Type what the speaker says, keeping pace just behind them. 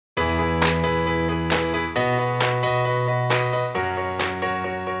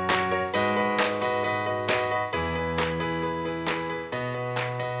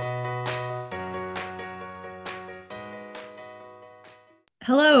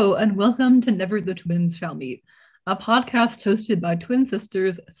Hello, and welcome to Never the Twins Shall Meet, a podcast hosted by twin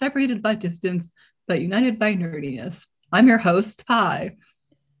sisters separated by distance but united by nerdiness. I'm your host, Pi.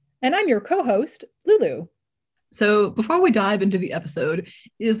 And I'm your co host, Lulu. So, before we dive into the episode,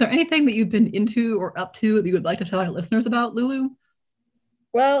 is there anything that you've been into or up to that you would like to tell our listeners about, Lulu?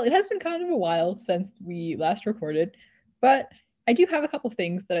 Well, it has been kind of a while since we last recorded, but I do have a couple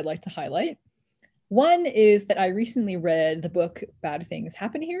things that I'd like to highlight. One is that I recently read the book Bad Things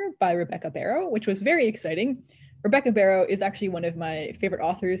Happen Here by Rebecca Barrow, which was very exciting. Rebecca Barrow is actually one of my favorite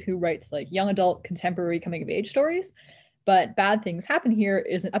authors who writes like young adult contemporary coming of age stories. But Bad Things Happen Here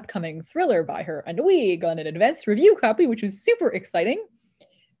is an upcoming thriller by her, and we got an advanced review copy, which was super exciting.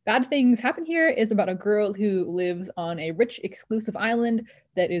 Bad Things Happen Here is about a girl who lives on a rich, exclusive island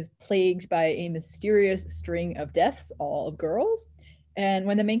that is plagued by a mysterious string of deaths, all of girls. And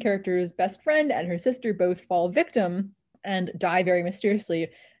when the main character's best friend and her sister both fall victim and die very mysteriously,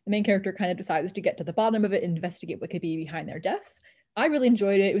 the main character kind of decides to get to the bottom of it and investigate what could be behind their deaths. I really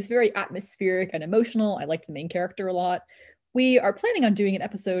enjoyed it. It was very atmospheric and emotional. I liked the main character a lot. We are planning on doing an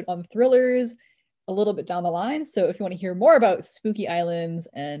episode on thrillers a little bit down the line. So if you want to hear more about spooky islands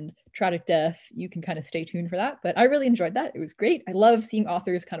and tragic death, you can kind of stay tuned for that. But I really enjoyed that. It was great. I love seeing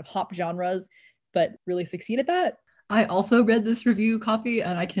authors kind of hop genres, but really succeed at that. I also read this review copy,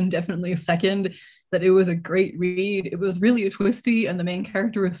 and I can definitely second that it was a great read. It was really twisty, and the main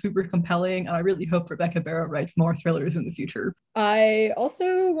character was super compelling. And I really hope Rebecca Barrow writes more thrillers in the future. I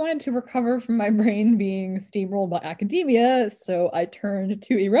also wanted to recover from my brain being steamrolled by academia, so I turned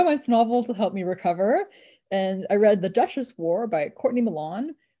to a romance novel to help me recover. And I read The Duchess War by Courtney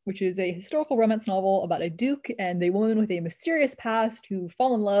Milan, which is a historical romance novel about a duke and a woman with a mysterious past who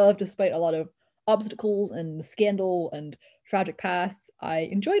fall in love despite a lot of obstacles and scandal and tragic pasts. I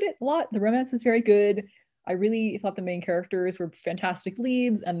enjoyed it a lot. The romance was very good. I really thought the main characters were fantastic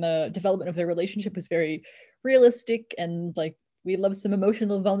leads, and the development of their relationship was very realistic, and like we love some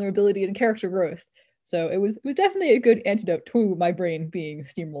emotional vulnerability and character growth. So it was definitely a good antidote to my brain being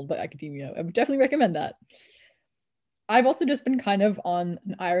steamrolled by academia. I would definitely recommend that. I've also just been kind of on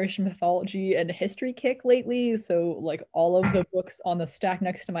an Irish mythology and history kick lately. So, like, all of the books on the stack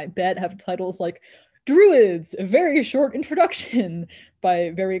next to my bed have titles like Druids, a very short introduction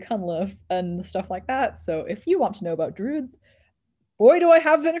by Barry Cunliffe and stuff like that. So, if you want to know about Druids, boy, do I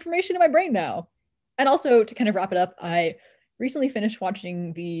have that information in my brain now. And also, to kind of wrap it up, I recently finished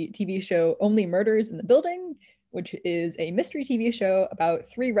watching the TV show Only Murders in the Building, which is a mystery TV show about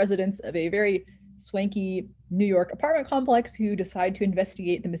three residents of a very swanky New York apartment complex who decide to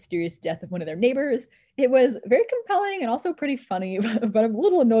investigate the mysterious death of one of their neighbors. It was very compelling and also pretty funny, but I'm a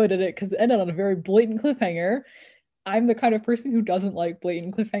little annoyed at it because it ended on a very blatant cliffhanger. I'm the kind of person who doesn't like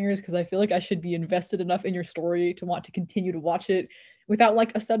blatant cliffhangers because I feel like I should be invested enough in your story to want to continue to watch it without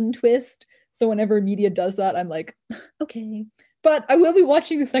like a sudden twist. So whenever media does that, I'm like, okay. But I will be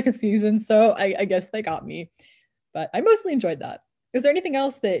watching the second season, so I guess they got me. But I mostly enjoyed that. Is there anything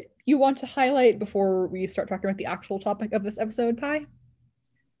else that you want to highlight before we start talking about the actual topic of this episode, Pi?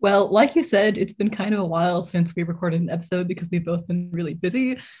 Well, like you said, it's been kind of a while since we recorded an episode because we've both been really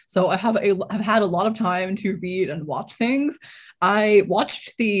busy. So I've had a lot of time to read and watch things. I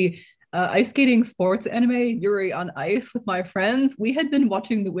watched the ice skating sports anime Yuri on Ice with my friends. We had been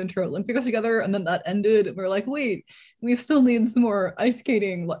watching the Winter Olympics together, and then that ended. We are like, wait, we still need some more ice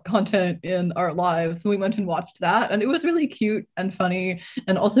skating content in our lives. So we went and watched that, and it was really cute and funny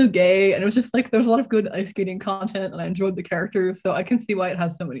and also gay. And it was just like there was a lot of good ice skating content, and I enjoyed the characters. So I can see why it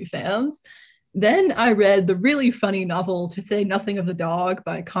has so many fans. Then I read the really funny novel To Say Nothing of the Dog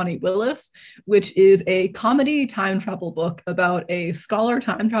by Connie Willis, which is a comedy time travel book about a scholar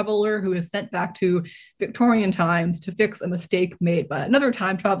time traveler who is sent back to Victorian times to fix a mistake made by another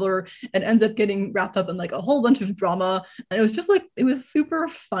time traveler and ends up getting wrapped up in like a whole bunch of drama. And it was just like, it was super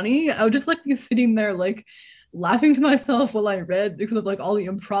funny. I would just like be sitting there like laughing to myself while I read because of like all the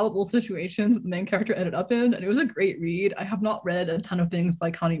improbable situations that the main character ended up in. And it was a great read. I have not read a ton of things by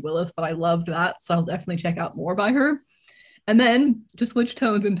Connie Willis, but I loved that. So I'll definitely check out more by her. And then to switch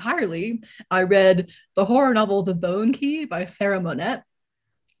tones entirely, I read the horror novel The Bone Key by Sarah Monette,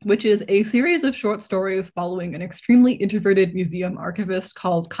 which is a series of short stories following an extremely introverted museum archivist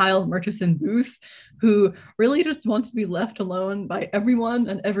called Kyle Murchison Booth, who really just wants to be left alone by everyone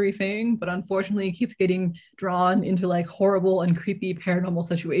and everything, but unfortunately keeps getting drawn into like horrible and creepy paranormal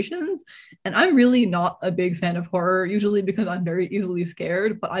situations. And I'm really not a big fan of horror, usually because I'm very easily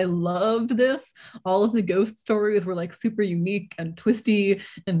scared, but I loved this. All of the ghost stories were like super unique and twisty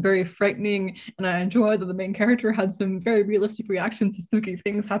and very frightening. And I enjoyed that the main character had some very realistic reactions to spooky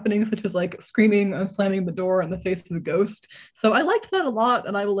things happening, such as like screaming and slamming the door in the face of a ghost. So I liked that a lot,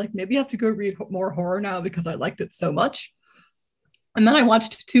 and I will like maybe have to go read more horror now because I liked it so much. And then I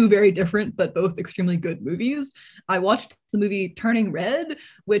watched two very different but both extremely good movies. I watched the movie Turning Red,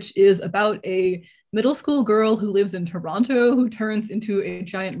 which is about a middle school girl who lives in Toronto who turns into a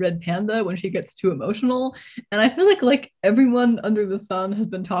giant red panda when she gets too emotional. And I feel like everyone under the sun has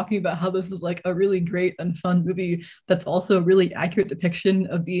been talking about how this is like a really great and fun movie that's also a really accurate depiction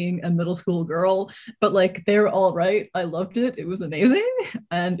of being a middle school girl. But like they're all right. I loved it. It was amazing.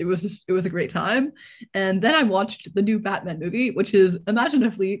 And it was a great time. And then I watched the new Batman movie, which is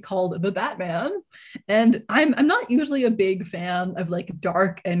imaginatively called The Batman. And I'm not usually a big fan of like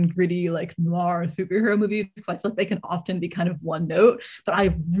dark and gritty, like noir superhero movies because I feel like they can often be kind of one note. But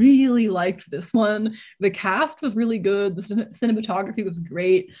I really liked this one. The cast was really good. The cinematography was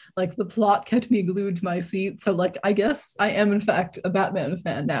great. Like the plot kept me glued to my seat. So like I guess I am in fact a Batman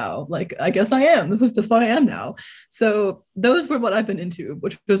fan now. Like I guess I am. This is just what I am now. So those were what I've been into,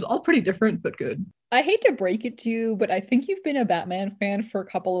 which was all pretty different but good. I hate to break it to you, but I think you've been a Batman fan for a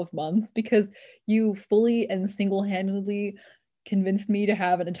couple of months because you fully and single-handedly convinced me to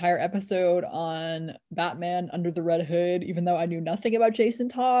have an entire episode on Batman Under the Red Hood, even though I knew nothing about Jason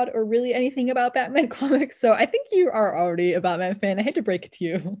Todd or really anything about Batman comics. So I think you are already a Batman fan. I hate to break it to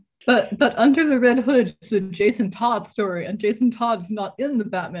you. But Under the Red Hood is a Jason Todd story, and Jason Todd is not in the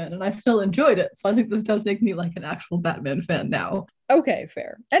Batman, and I still enjoyed it. So I think this does make me like an actual Batman fan now. Okay,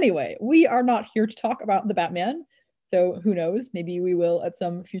 fair. Anyway, we are not here to talk about the Batman, though who knows, maybe we will at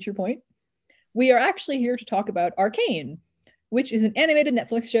some future point. We are actually here to talk about Arcane, which is an animated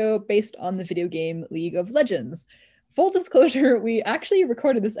Netflix show based on the video game League of Legends. Full disclosure, we actually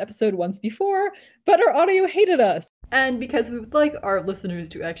recorded this episode once before, but our audio hated us. And because we would like our listeners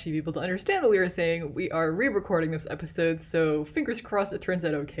to actually be able to understand what we were saying, we are re-recording this episode, so fingers crossed it turns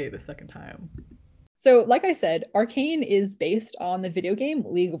out okay the second time. So, like I said, Arcane is based on the video game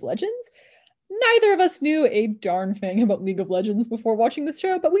League of Legends. Neither of us knew a darn thing about League of Legends before watching this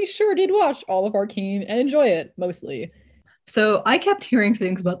show, but we sure did watch all of Arcane and enjoy it, mostly. So I kept hearing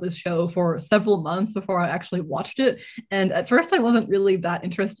things about this show for several months before I actually watched it. And at first I wasn't really that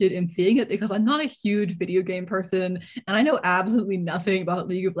interested in seeing it because I'm not a huge video game person and I know absolutely nothing about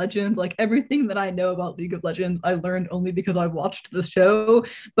League of Legends. Like everything that I know about League of Legends, I learned only because I watched the show.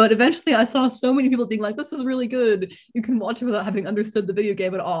 But eventually I saw so many people being like, this is really good. You can watch it without having understood the video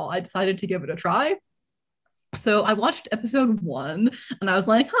game at all. I decided to give it a try. So I watched episode 1 and I was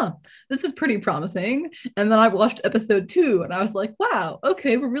like, this is pretty promising. And then I watched episode 2 and I was like, wow,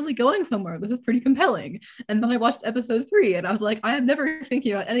 okay, we're really going somewhere. This is pretty compelling. And then I watched episode 3 and I was like, I am never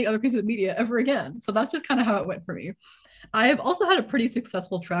thinking about any other piece of media ever again. So that's just kind of how it went for me. I have also had a pretty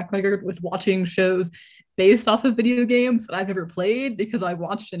successful track record with watching shows based off of video games that I've never played because I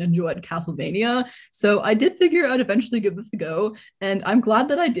watched and enjoyed Castlevania. So I did figure I'd eventually give this a go. And I'm glad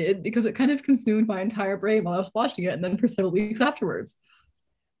that I did because it kind of consumed my entire brain while I was watching it and then for several weeks afterwards.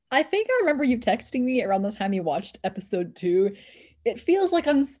 I think I remember you texting me around the time you watched episode 2. It feels like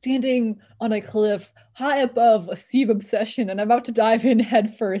I'm standing on a cliff high above a sea of obsession and I'm about to dive in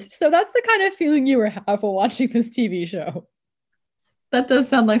head first. So that's the kind of feeling you were have while watching this TV show. That does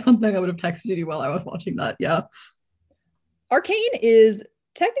sound like something I would have texted you while I was watching that, yeah. Arcane is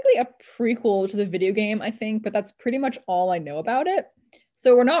technically a prequel to the video game, I think, but that's pretty much all I know about it.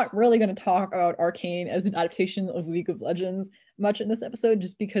 So we're not really going to talk about Arcane as an adaptation of League of Legends much in this episode,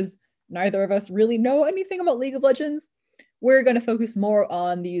 just because neither of us really know anything about League of Legends. We're going to focus more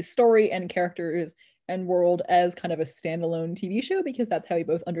on the story and characters and world as kind of a standalone TV show, because that's how we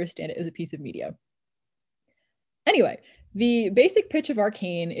both understand it as a piece of media. Anyway, the basic pitch of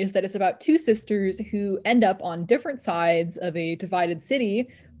Arcane is that it's about two sisters who end up on different sides of a divided city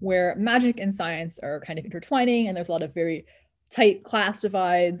where magic and science are kind of intertwining, and there's a lot of very tight class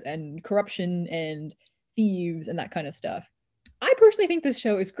divides and corruption and thieves and that kind of stuff. I personally think this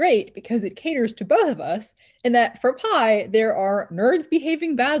show is great because it caters to both of us, in that for Pi, there are nerds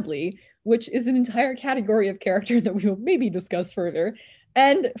behaving badly, which is an entire category of character that we will maybe discuss further.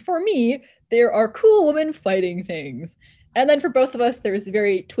 And for me, there are cool women fighting things. And then for both of us, there's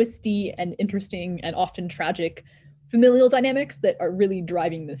very twisty and interesting and often tragic familial dynamics that are really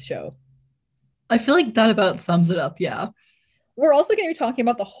driving this show. I feel like that about sums it up, yeah. We're also going to be talking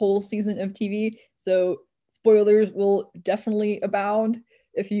about the whole season of TV, so spoilers will definitely abound.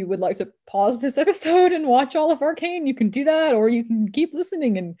 If you would like to pause this episode and watch all of Arcane, you can do that, or you can keep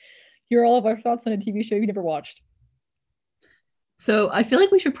listening and hear all of our thoughts on a TV show you never watched. So I feel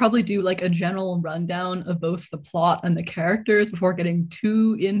like we should probably do like a general rundown of both the plot and the characters before getting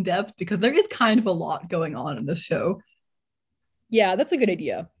too in depth, because there is kind of a lot going on in this show. Yeah, that's a good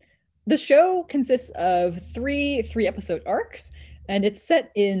idea. The show consists of three episode arcs, and it's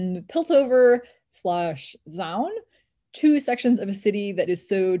set in Piltover slash Zaun, two sections of a city that is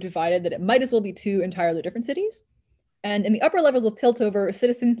so divided that it might as well be two entirely different cities. And in the upper levels of Piltover,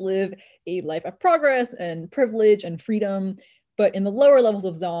 citizens live a life of progress and privilege and freedom. But in the lower levels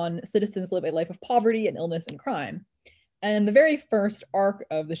of Zaun, citizens live a life of poverty and illness and crime. And in the very first arc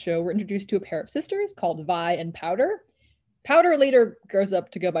of the show, we're introduced to a pair of sisters called Vi and Powder. Powder later grows up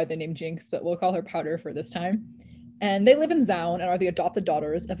to go by the name Jinx, but we'll call her Powder for this time. And they live in Zaun and are the adopted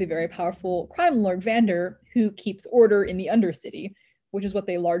daughters of a very powerful crime lord Vander, who keeps order in the Undercity, which is what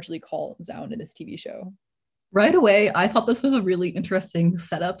they largely call Zaun in this TV show. Right away, I thought this was a really interesting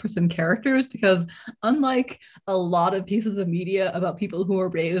setup for some characters because, unlike a lot of pieces of media about people who are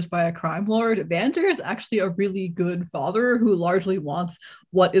raised by a crime lord, Vander is actually a really good father who largely wants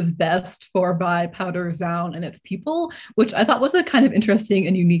what is best for Vi, Powder, Zaun, and its people, which I thought was a kind of interesting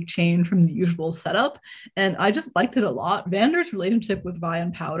and unique change from the usual setup. And I just liked it a lot. Vander's relationship with Vi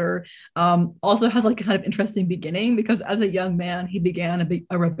and Powder also has like a kind of interesting beginning because as a young man, he began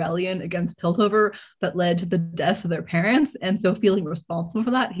a rebellion against Piltover that led to the deaths of their parents. And so, feeling responsible for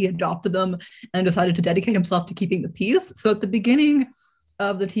that, he adopted them and decided to dedicate himself to keeping the peace. So, at the beginning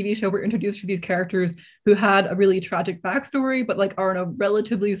of the TV show, we're introduced to these characters who had a really tragic backstory, but like are in a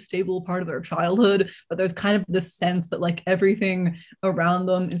relatively stable part of their childhood. But there's kind of this sense that like everything around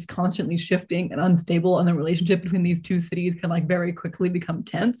them is constantly shifting and unstable, and the relationship between these two cities can like very quickly become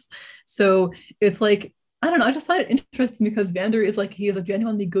tense. So it's like I don't know. I just find it interesting because Vander is like he is a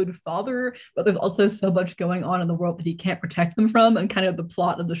genuinely good father, but there's also so much going on in the world that he can't protect them from. And kind of the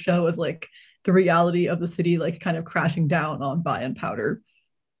plot of the show is like the reality of the city, like kind of crashing down on Vi and Powder.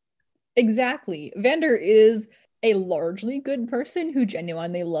 Exactly. Vander is a largely good person who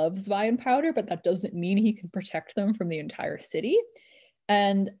genuinely loves Vi and Powder, but that doesn't mean he can protect them from the entire city.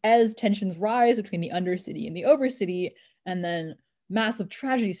 And as tensions rise between the Undercity and the Overcity, and then massive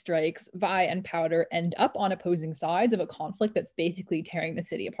tragedy strikes, Vi and Powder end up on opposing sides of a conflict that's basically tearing the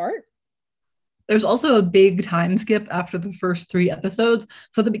city apart. There's also a big time skip after the first three episodes.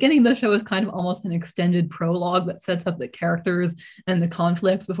 So the beginning of the show is kind of almost an extended prologue that sets up the characters and the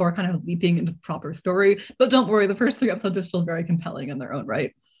conflicts before kind of leaping into the proper story. But don't worry, the first three episodes are still very compelling in their own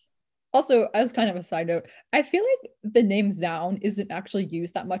right. Also, as kind of a side note, I feel like the name Zaun isn't actually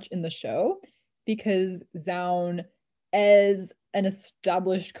used that much in the show because Zaun, as an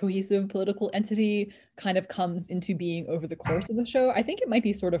established cohesive political entity, kind of comes into being over the course of the show. I think it might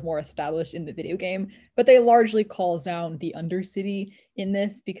be sort of more established in the video game, but they largely call Zaun the Undercity in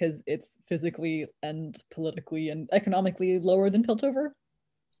this because it's physically and politically and economically lower than Piltover.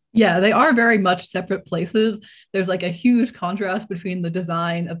 Yeah, they are very much separate places. There's like a huge contrast between the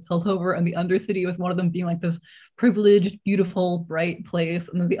design of Piltover and the Undercity, with one of them being like this privileged, beautiful, bright place,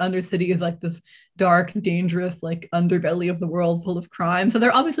 and then the Undercity is like this dark, dangerous, like underbelly of the world full of crime. So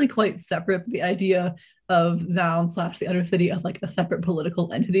they're obviously quite separate. The idea of Zaun slash the Undercity as like a separate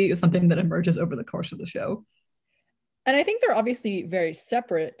political entity is something that emerges over the course of the show. And I think they're obviously very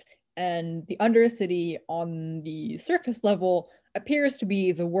separate. And the Undercity on the surface level appears to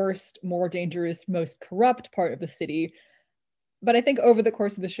be the worst, more dangerous, most corrupt part of the city. But I think over the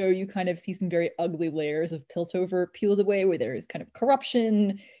course of the show, you kind of see some very ugly layers of Piltover peeled away, where there is kind of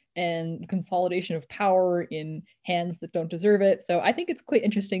corruption and consolidation of power in hands that don't deserve it. So I think it's quite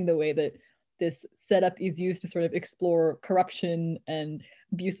interesting the way that this setup is used to sort of explore corruption and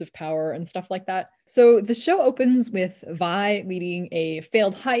abuse of power and stuff like that. So the show opens with Vi leading a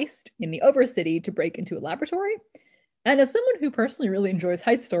failed heist in the Overcity to break into a laboratory. And as someone who personally really enjoys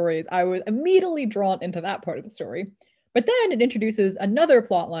heist stories, I was immediately drawn into that part of the story. But then it introduces another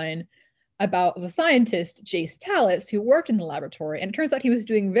plot line about the scientist, Jace Tallis, who worked in the laboratory. And it turns out he was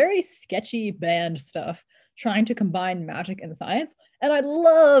doing very sketchy band stuff, trying to combine magic and science. And I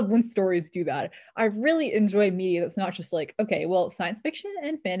love when stories do that. I really enjoy media that's not just like, okay, well, science fiction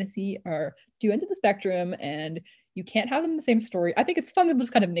and fantasy are two ends of the spectrum, and you can't have them in the same story. I think it's fun to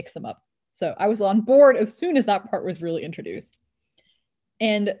just kind of mix them up. So I was on board as soon as that part was really introduced.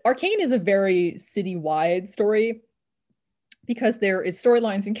 And Arcane is a very city-wide story because there is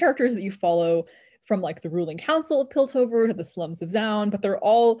storylines and characters that you follow from like the ruling council of Piltover to the slums of Zaun, but they're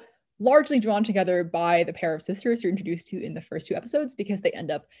all largely drawn together by the pair of sisters you're introduced to in the first two episodes because they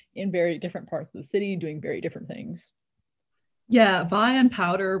end up in very different parts of the city doing very different things. Yeah, Vi and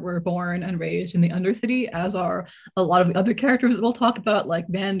Powder were born and raised in the Undercity, as are a lot of the other characters that we'll talk about, like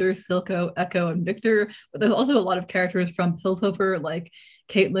Vander, Silco, Echo, and Victor. But there's also a lot of characters from Piltover, like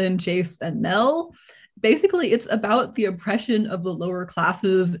Caitlin, Jace, and Mel. Basically, it's about the oppression of the lower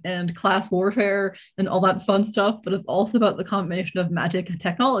classes and class warfare and all that fun stuff, but it's also about the combination of magic and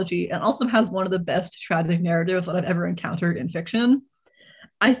technology, and also has one of the best tragic narratives that I've ever encountered in fiction.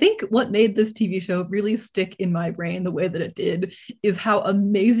 I think what made this TV show really stick in my brain the way that it did is how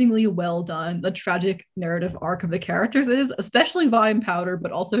amazingly well done the tragic narrative arc of the characters is, especially Vine Powder,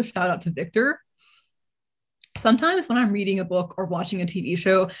 but also shout out to Victor. Sometimes when I'm reading a book or watching a TV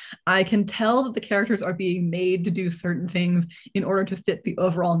show, I can tell that the characters are being made to do certain things in order to fit the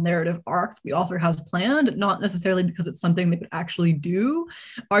overall narrative arc the author has planned, not necessarily because it's something they could actually do.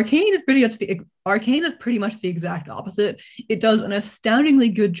 Arcane is pretty much the exact opposite. It does an astoundingly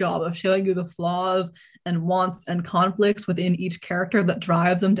good job of showing you the flaws and wants and conflicts within each character that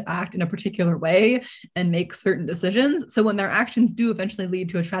drives them to act in a particular way and make certain decisions. So when their actions do eventually lead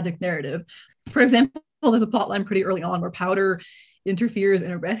to a tragic narrative, for example, there's a plotline pretty early on where Powder interferes in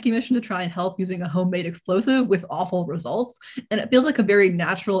a rescue mission to try and help using a homemade explosive with awful results. And it feels like a very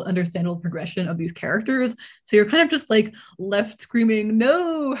natural, understandable progression of these characters. So you're kind of just like left screaming,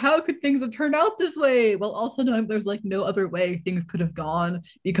 no, how could things have turned out this way? While also knowing there's like no other way things could have gone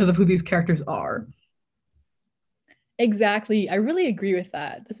because of who these characters are. Exactly. I really agree with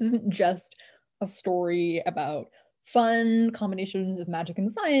that. This isn't just a story about fun combinations of magic and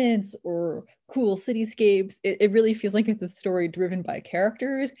science or cool cityscapes. It really feels like it's a story driven by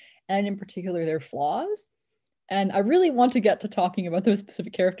characters and in particular their flaws. And I really want to get to talking about those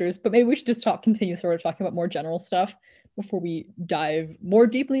specific characters, but maybe we should just continue sort of talking about more general stuff before we dive more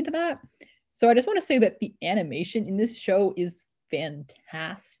deeply into that. So I just want to say that the animation in this show is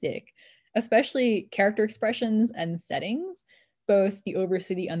fantastic, especially character expressions and settings. Both the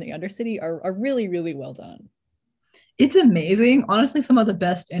Overcity and the Undercity are really, really well done. It's amazing. Honestly, some of the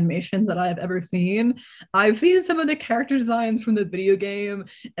best animation that I've ever seen. I've seen some of the character designs from the video game,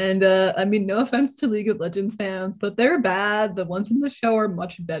 and I mean, no offense to League of Legends fans, but they're bad. The ones in the show are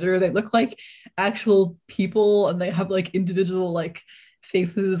much better. They look like actual people, and they have like individual like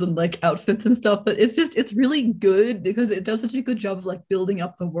faces and like outfits and stuff. But it's really good because it does such a good job of like building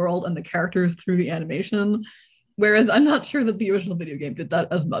up the world and the characters through the animation. Whereas I'm not sure that the original video game did that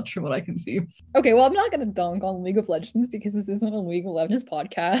as much from what I can see. Okay, well, I'm not going to dunk on League of Legends because this isn't a League of Legends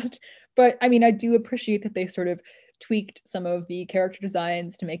podcast. But I mean, I do appreciate that they sort of tweaked some of the character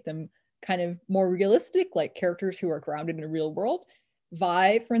designs to make them kind of more realistic, like characters who are grounded in a real world.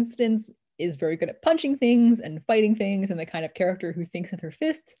 Vi, for instance, is very good at punching things and fighting things and the kind of character who thinks with her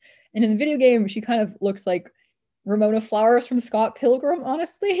fists. And in the video game, she kind of looks like Ramona Flowers from Scott Pilgrim,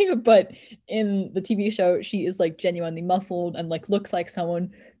 honestly. But in the TV show, she is like genuinely muscled and like looks like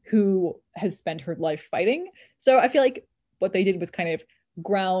someone who has spent her life fighting. So I feel like what they did was kind of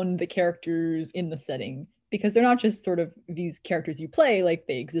ground the characters in the setting because they're not just sort of these characters you play, like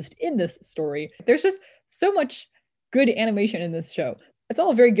they exist in this story. There's just so much good animation in this show. It's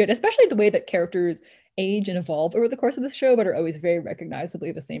all very good, especially the way that characters age and evolve over the course of the show, but are always very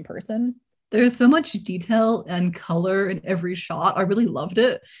recognizably the same person. There's so much detail and color in every shot. I really loved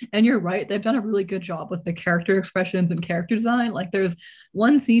it. And you're right, they've done a really good job with the character expressions and character design. Like there's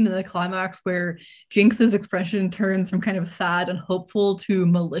one scene in the climax where Jinx's expression turns from kind of sad and hopeful to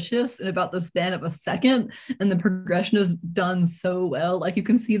malicious in about the span of a second. And the progression is done so well. Like you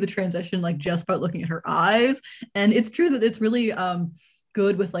can see the transition like just by looking at her eyes. And it's true that it's really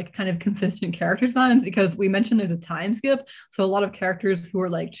good with like kind of consistent character designs because we mentioned there's a time skip. So a lot of characters who are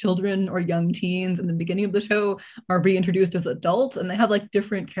like children or young teens in the beginning of the show are reintroduced as adults and they have like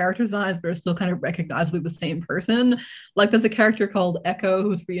different character designs but are still kind of recognizably the same person. Like there's a character called Echo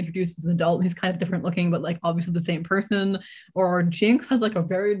who's reintroduced as an adult. He's kind of different looking but like obviously the same person. Or Jinx has like a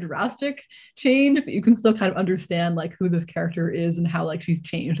very drastic change but you can still kind of understand like who this character is and how like she's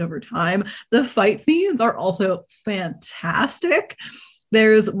changed over time. The fight scenes are also fantastic.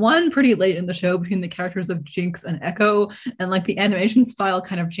 There's one pretty late in the show between the characters of Jinx and Echo, and like the animation style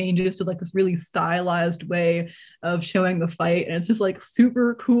kind of changes to like this really stylized way of showing the fight, and it's just like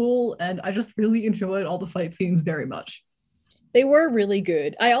super cool. And I just really enjoyed all the fight scenes very much. They were really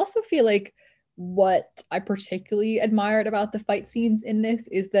good. I also feel like what I particularly admired about the fight scenes in this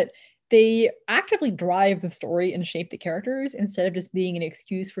is that they actively drive the story and shape the characters instead of just being an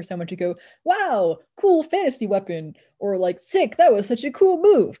excuse for someone to go, wow, cool fantasy weapon, or like, sick, that was such a cool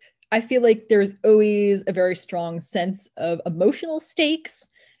move. I feel like there's always a very strong sense of emotional stakes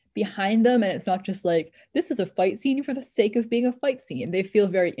behind them. And it's not just like, this is a fight scene for the sake of being a fight scene. They feel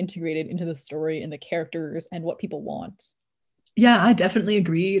very integrated into the story and the characters and what people want. Yeah, I definitely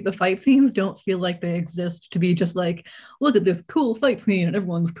agree. The fight scenes don't feel like they exist to be just like, look at this cool fight scene and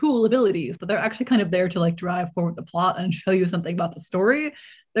everyone's cool abilities, but they're actually kind of there to like drive forward the plot and show you something about the story.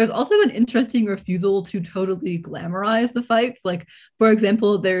 There's also an interesting refusal to totally glamorize the fights. Like, for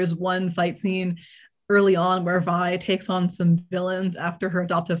example, there's one fight scene early on where Vi takes on some villains after her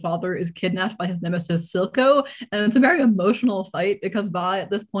adoptive father is kidnapped by his nemesis Silco. And it's a very emotional fight because Vi at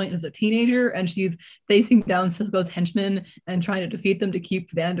this point is a teenager and she's facing down Silco's henchmen and trying to defeat them to keep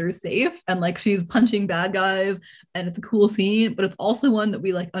Vander safe. And like she's punching bad guys and it's a cool scene, but it's also one that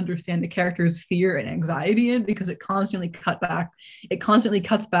we like understand the character's fear and anxiety in because it constantly cuts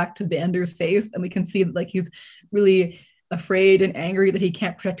back to Vander's face and we can see that like he's really afraid and angry that he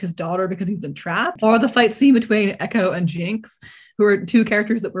can't protect his daughter because he's been trapped. Or the fight scene between Echo and Jinx, who are two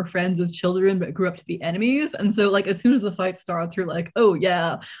characters that were friends as children but grew up to be enemies. And so, like, as soon as the fight starts, you're like, oh,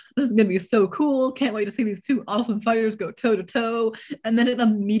 yeah, this is going to be so cool. Can't wait to see these two awesome fighters go toe to toe. And then it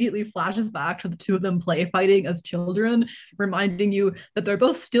immediately flashes back to the two of them play fighting as children, reminding you that they're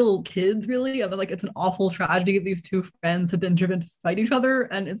both still kids, really. And like, it's an awful tragedy. These two friends have been driven to fight each other.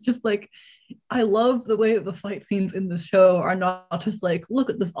 And it's just like, I love the way that the fight scenes in the show are not just like, look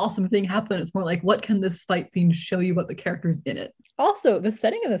at this awesome thing happen. It's more like, what can this fight scene show you about the characters in it? Also, the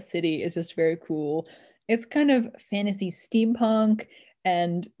setting of the city is just very cool. It's kind of fantasy steampunk,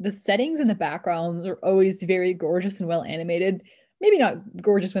 and the settings and the backgrounds are always very gorgeous and well animated. Maybe not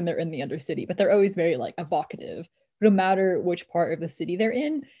gorgeous when they're in the Undercity, but they're always very like evocative, no matter which part of the city they're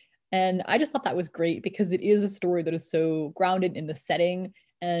in. And I just thought that was great because it is a story that is so grounded in the setting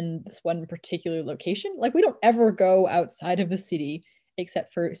and this one particular location. Like we don't ever go outside of the city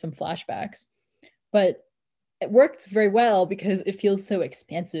except for some flashbacks. But it works very well because it feels so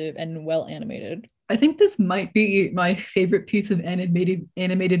expansive and well animated. I think this might be my favorite piece of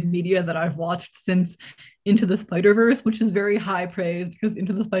animated media that I've watched since Into the Spider-Verse, which is very high praise because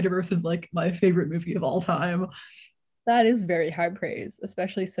Into the Spider-Verse is like my favorite movie of all time. That is very high praise,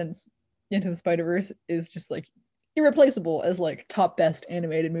 especially since Into the Spider-Verse is just like irreplaceable as like top best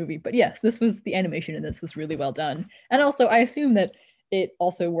animated movie. But yes, this was the animation in this was really well done. And also I assume that it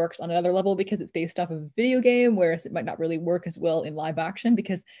also works on another level because it's based off of a video game, whereas it might not really work as well in live action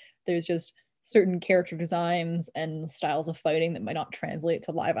because there's just certain character designs and styles of fighting that might not translate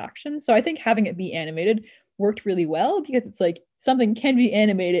to live action. So I think having it be animated worked really well because it's like something can be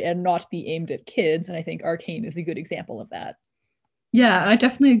animated and not be aimed at kids. And I think Arcane is a good example of that. Yeah, I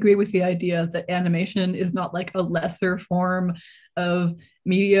definitely agree with the idea that animation is not like a lesser form of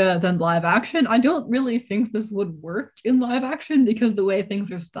media than live action. I don't really think this would work in live action because the way things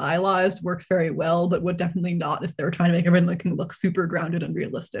are stylized works very well, but would definitely not if they were trying to make everything look super grounded and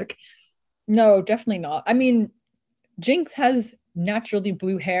realistic. No, definitely not. I mean, Jinx has naturally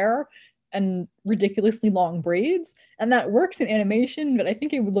blue hair and ridiculously long braids, and that works in animation, but I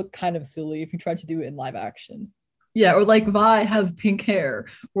think it would look kind of silly if you tried to do it in live action. Yeah, or like Vi has pink hair,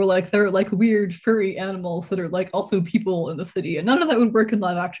 or like they're like weird furry animals that are like also people in the city. And none of that would work in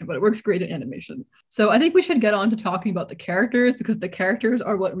live action, but it works great in animation. So I think we should get on to talking about the characters because the characters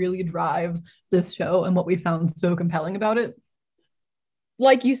are what really drives this show and what we found so compelling about it.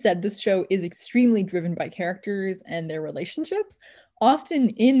 Like you said, this show is extremely driven by characters and their relationships, often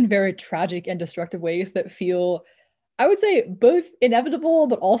in very tragic and destructive ways that feel, I would say, both inevitable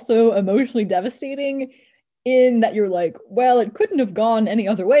but also emotionally devastating. In that you're like, well, it couldn't have gone any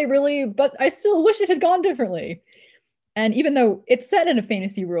other way, really, but I still wish it had gone differently. And even though it's set in a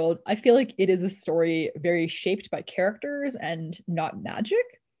fantasy world, I feel like it is a story very shaped by characters and not magic.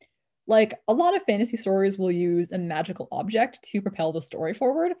 Like a lot of fantasy stories will use a magical object to propel the story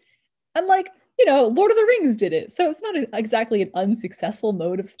forward. And like, Lord of the Rings did it. So it's not exactly an unsuccessful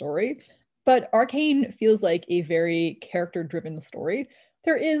mode of story, but Arcane feels like a very character driven story.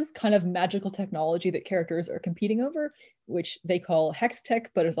 There is kind of magical technology that characters are competing over, which they call hex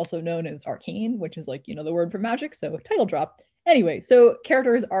tech, but is also known as arcane, which is like, the word for magic. So title drop. Anyway, so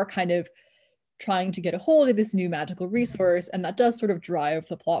characters are kind of trying to get a hold of this new magical resource, and that does sort of drive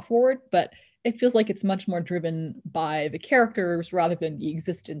the plot forward, but it feels like it's much more driven by the characters rather than the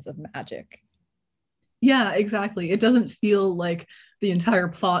existence of magic. Yeah, exactly. It doesn't feel like the entire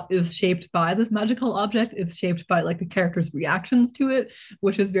plot is shaped by this magical object. It's shaped by like the characters' reactions to it,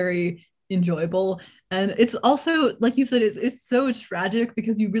 which is very enjoyable. And it's also, like you said, it's so tragic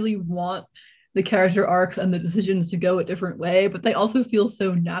because you really want the character arcs and the decisions to go a different way, but they also feel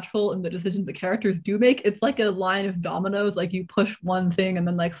so natural in the decisions the characters do make. It's like a line of dominoes, like you push one thing and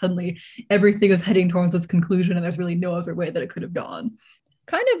then like suddenly everything is heading towards this conclusion and there's really no other way that it could have gone.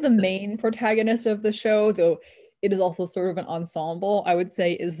 Kind of the main protagonist of the show, though it is also sort of an ensemble, I would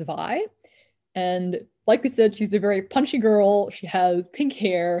say, is Vi. And like we said, she's a very punchy girl. She has pink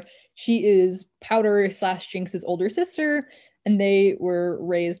hair. She is Powder slash Jinx's older sister, and they were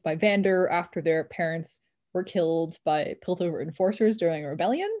raised by Vander after their parents were killed by Piltover enforcers during a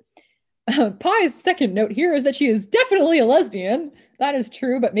rebellion. Pie's second note here is that she is definitely a lesbian. That is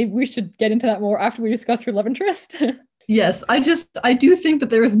true, but maybe we should get into that more after we discuss her love interest. Yes, I do think that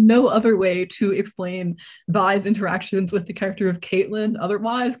there is no other way to explain Vi's interactions with the character of Caitlin.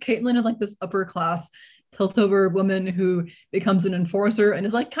 Otherwise, Caitlin is like this upper class Piltover woman who becomes an enforcer and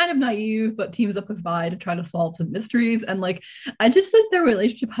is like kind of naive, but teams up with Vi to try to solve some mysteries. And like, I just think their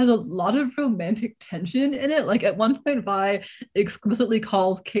relationship has a lot of romantic tension in it. Like at one point, Vi explicitly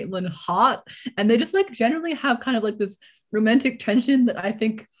calls Caitlin hot, and they just like generally have kind of like this romantic tension that I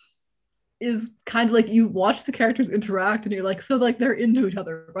think is kind of like you watch the characters interact and you're like, so like they're into each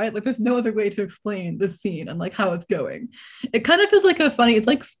other, right? Like there's no other way to explain this scene and like how it's going. It kind of feels like it's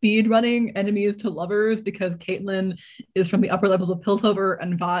like speed running enemies to lovers because Caitlin is from the upper levels of Piltover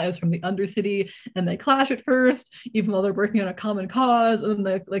and Vi is from the Undercity, and they clash at first, even though they're working on a common cause, and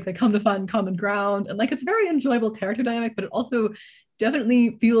then they come to find common ground. And like it's a very enjoyable character dynamic, but it also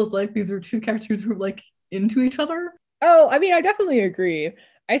definitely feels like these are two characters who are like into each other. Oh, I mean, I definitely agree.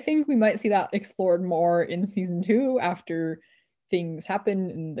 I think we might see that explored more in season 2 after things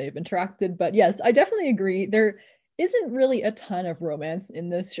happen and they've interacted. But yes, I definitely agree. There isn't really a ton of romance in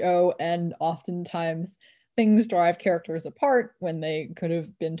this show, and oftentimes things drive characters apart when they could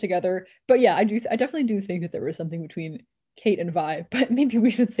have been together. But yeah, I definitely do think that there was something between Kate and Vi, but maybe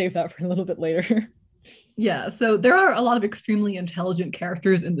we should save that for a little bit later. Yeah, so there are a lot of extremely intelligent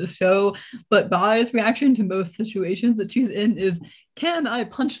characters in this show, but Vi's reaction to most situations that she's in is, can I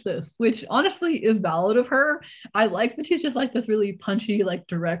punch this? Which honestly is valid of her. I like that she's just like this really punchy, like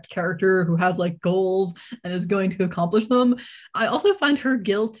direct character who has like goals and is going to accomplish them. I also find her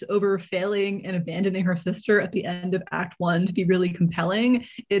guilt over failing and abandoning her sister at the end of Act 1 to be really compelling.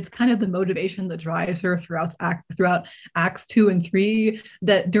 It's kind of the motivation that drives her throughout Acts 2 and 3,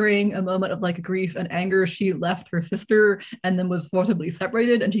 that during a moment of like grief and anger, she left her sister and then was forcibly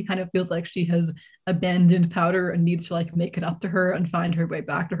separated, and she kind of feels like she has abandoned Powder and needs to like make it up to her and find her way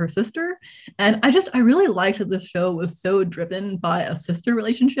back to her sister. And I really liked that this show was so driven by a sister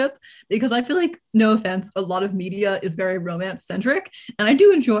relationship, because I feel like, no offense, a lot of media is very romance centric, and I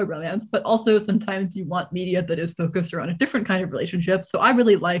do enjoy romance, but also sometimes you want media that is focused around a different kind of relationship. So I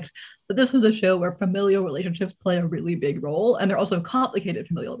really liked that this was a show where familial relationships play a really big role, and they're also complicated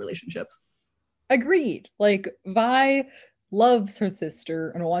familial relationships. Agreed. Like Vi loves her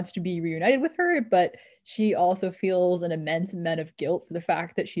sister and wants to be reunited with her, but she also feels an immense amount of guilt for the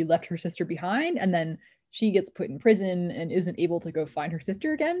fact that she left her sister behind, and then she gets put in prison and isn't able to go find her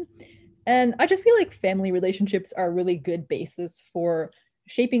sister again. And I just feel like family relationships are a really good basis for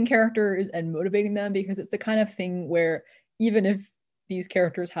shaping characters and motivating them, because it's the kind of thing where even if these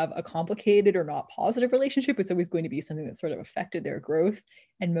characters have a complicated or not positive relationship, it's always going to be something that sort of affected their growth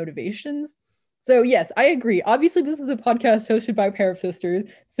and motivations. So yes, I agree. Obviously, this is a podcast hosted by a pair of sisters,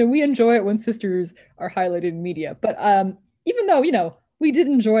 so we enjoy it when sisters are highlighted in media. But even though, we did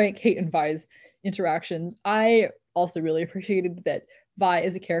enjoy Kate and Vi's interactions, I also really appreciated that Vi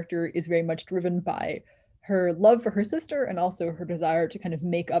as a character is very much driven by her love for her sister and also her desire to kind of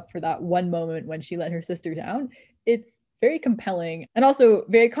make up for that one moment when she let her sister down. It's very compelling and also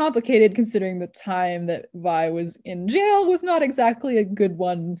very complicated, considering the time that Vi was in jail was not exactly a good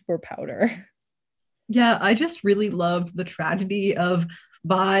one for Powder. Yeah, I just really loved the tragedy of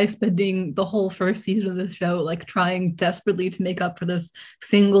Vi spending the whole first season of the show like trying desperately to make up for this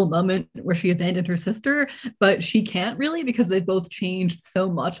single moment where she abandoned her sister, but she can't really, because they've both changed so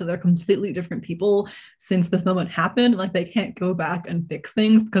much that they're completely different people since this moment happened. Like they can't go back and fix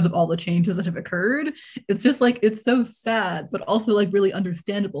things because of all the changes that have occurred. It's just like it's so sad, but also like really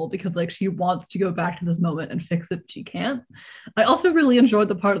understandable, because like she wants to go back to this moment and fix it, but she can't. I also really enjoyed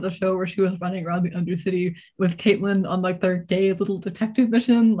the part of the show where she was running around the Undercity with Caitlin on like their gay little detective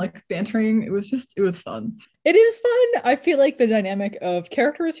mission, like bantering. It was fun. It is fun. I feel like the dynamic of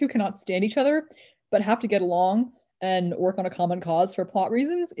characters who cannot stand each other but have to get along and work on a common cause for plot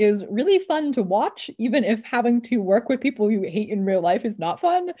reasons is really fun to watch, even if having to work with people you hate in real life is not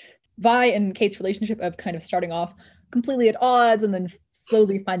fun. Vi and Kate's relationship of kind of starting off completely at odds and then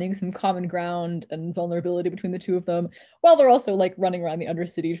slowly finding some common ground and vulnerability between the two of them, while they're also like running around the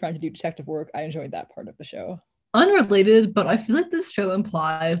Undercity trying to do detective work. I enjoyed that part of the show. Unrelated, but I feel like this show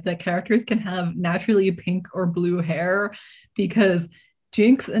implies that characters can have naturally pink or blue hair, because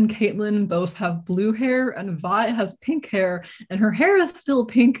Jinx and Caitlin both have blue hair and Vi has pink hair, and her hair is still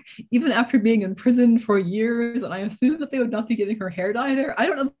pink even after being in prison for years. And I assume that they would not be giving her hair dye there. I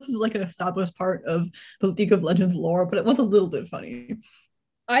don't know if this is like an established part of the League of Legends lore, but it was a little bit funny.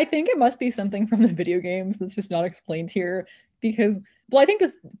 I think it must be something from the video games that's just not explained here, because Well, I think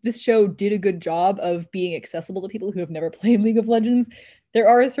this show did a good job of being accessible to people who have never played League of Legends. There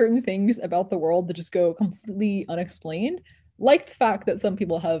are certain things about the world that just go completely unexplained, like the fact that some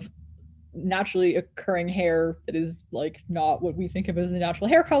people have naturally occurring hair that is like not what we think of as a natural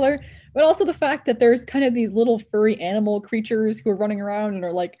hair color, but also the fact that there's kind of these little furry animal creatures who are running around and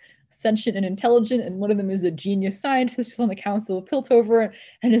are like sentient and intelligent, and one of them is a genius scientist who's on the Council of Piltover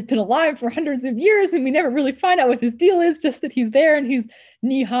and has been alive for hundreds of years, and we never really find out what his deal is, just that he's there and he's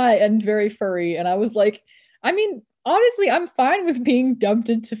knee-high and very furry. And I was like, I mean, honestly, I'm fine with being dumped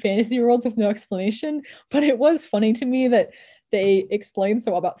into fantasy world with no explanation, but it was funny to me that they explained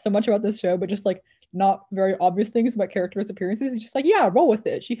so much about this show, but just like not very obvious things about characters' appearances. It's just like, yeah, roll with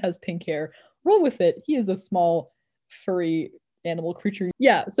it. She has pink hair. Roll with it. He is a small, furry animal creature.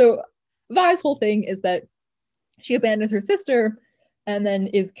 Yeah, so Vi's whole thing is that she abandons her sister and then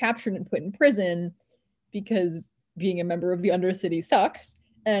is captured and put in prison because being a member of the Undercity sucks.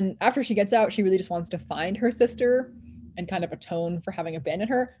 And after she gets out, she really just wants to find her sister and kind of atone for having abandoned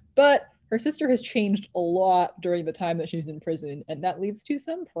her. But her sister has changed a lot during the time that she's in prison, and that leads to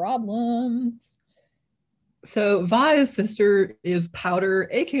some problems. So Vi's sister is Powder,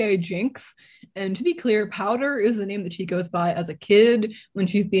 aka Jinx. And to be clear, Powder is the name that she goes by as a kid when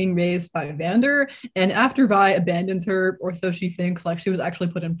she's being raised by Vander. And after Vi abandons her, or so she thinks, like she was actually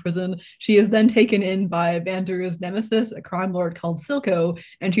put in prison, she is then taken in by Vander's nemesis, a crime lord called Silco,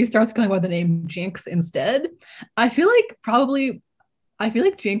 and she starts going by the name Jinx instead. I feel like probably I feel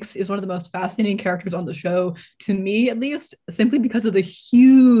like Jinx is one of the most fascinating characters on the show, to me at least, simply because of the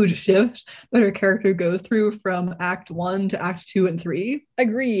huge shift that her character goes through from Act 1 to Act 2 and 3.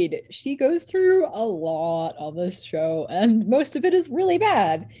 Agreed. She goes through a lot on this show, and most of it is really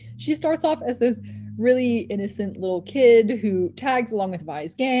bad. She starts off as this really innocent little kid who tags along with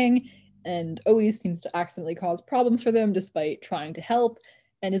Vi's gang and always seems to accidentally cause problems for them despite trying to help,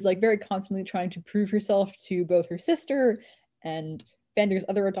 and is like very constantly trying to prove herself to both her sister and Vander's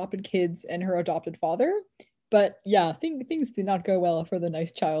other adopted kids and her adopted father. But yeah, things do not go well for the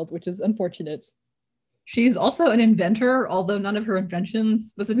nice child, which is unfortunate. She's also an inventor, although none of her inventions,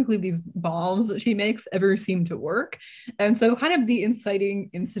 specifically these bombs that she makes, ever seem to work. And so, kind of the inciting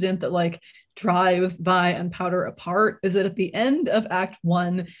incident that like drives Vi and Powder apart is that at the end of Act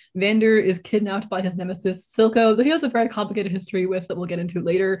 1, Vander is kidnapped by his nemesis Silco, that he has a very complicated history with that we'll get into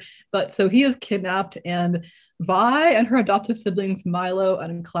later. But so he is kidnapped, and Vi and her adoptive siblings Milo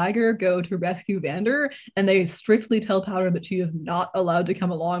and Clagger go to rescue Vander, and they strictly tell Powder that she is not allowed to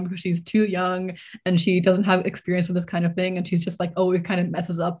come along because she's too young and she doesn't have experience with this kind of thing, and she's just like always kind of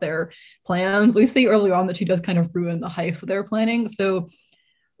messes up their plans. We see earlier on that she does kind of ruin the heist that they're planning. So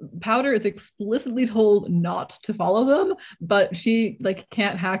Powder is explicitly told not to follow them, but she like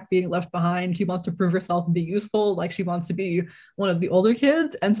can't hack being left behind. She wants to prove herself and be useful, like she wants to be one of the older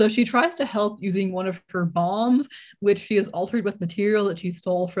kids. And so she tries to help using one of her bombs, which she has altered with material that she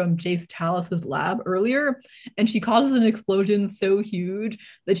stole from Jace Talus's lab earlier. And she causes an explosion so huge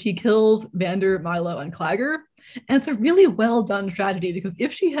that she kills Vander, Milo, and Clagger. And it's a really well done tragedy because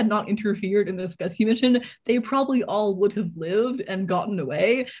if she had not interfered in this rescue mission, they probably all would have lived and gotten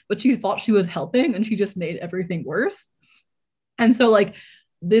away. But she thought she was helping and she just made everything worse. And so, like,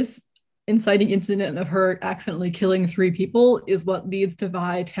 this inciting incident of her accidentally killing 3 people is what leads to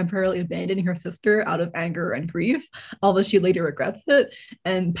Vi temporarily abandoning her sister out of anger and grief, although she later regrets it.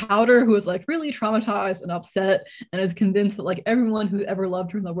 And Powder, who is like really traumatized and upset and is convinced that like everyone who ever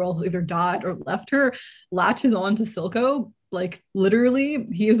loved her in the world has either died or left her, latches on to Silco. Like literally,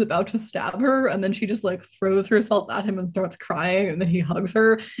 he is about to stab her, and then she just like throws herself at him and starts crying, and then he hugs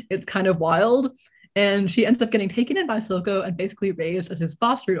her. It's kind of wild. And she ends up getting taken in by Silco and basically raised as his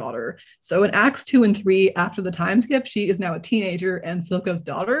foster daughter. So in Acts 2 and 3, after the time skip, she is now a teenager and Silco's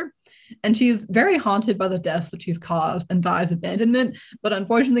daughter. And she's very haunted by the deaths that she's caused and Vi's abandonment, but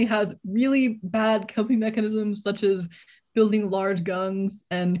unfortunately has really bad coping mechanisms such as building large guns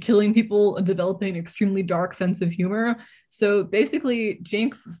and killing people and developing an extremely dark sense of humor. So basically,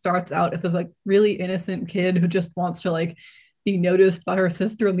 Jinx starts out as this like really innocent kid who just wants to like be noticed by her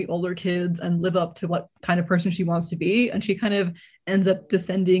sister and the older kids and live up to what kind of person she wants to be. And she kind of ends up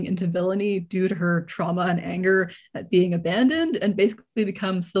descending into villainy due to her trauma and anger at being abandoned, and basically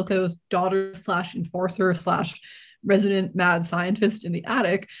becomes Silco's daughter slash enforcer slash resident mad scientist in the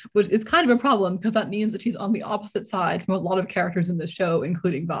attic, which is kind of a problem because that means that she's on the opposite side from a lot of characters in this show,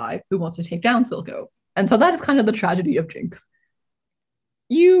 including Vi, who wants to take down Silco. And so that is kind of the tragedy of Jinx.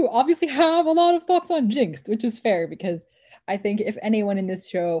 You obviously have a lot of thoughts on Jinx, which is fair because I think if anyone in this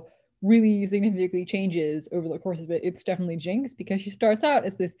show really significantly changes over the course of it, it's definitely Jinx, because she starts out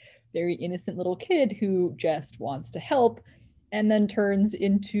as this very innocent little kid who just wants to help and then turns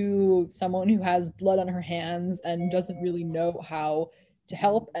into someone who has blood on her hands and doesn't really know how to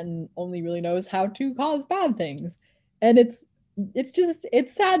help and only really knows how to cause bad things. And it's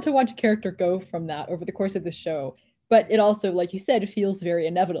sad to watch a character go from that over the course of the show. But it also, like you said, feels very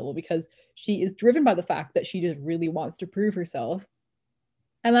inevitable because she is driven by the fact that she just really wants to prove herself.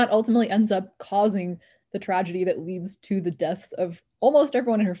 And that ultimately ends up causing the tragedy that leads to the deaths of almost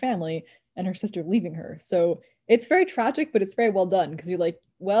everyone in her family and her sister leaving her. So it's very tragic, but it's very well done because you're like,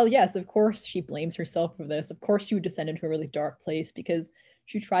 well, yes, of course she blames herself for this. Of course she would descend into a really dark place because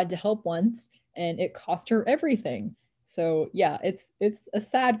she tried to help once and it cost her everything. So yeah, it's a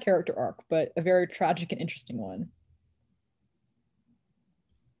sad character arc, but a very tragic and interesting one.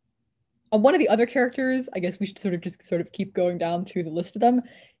 One of the other characters, I guess we should sort of keep going down through the list of them.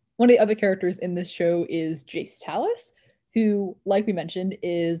 One of the other characters in this show is Jace Tallis, who, like we mentioned,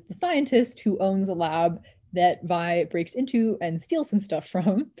 is the scientist who owns a lab that Vi breaks into and steals some stuff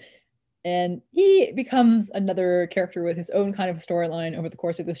from. And he becomes another character with his own kind of storyline over the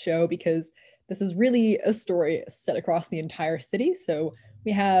course of the show because this is really a story set across the entire city. So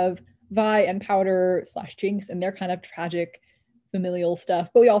we have Vi and Powder slash Jinx and their kind of tragic familial stuff,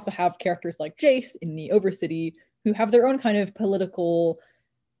 but we also have characters like Jace in the Overcity who have their own kind of political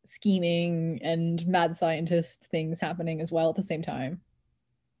scheming and mad scientist things happening as well at the same time.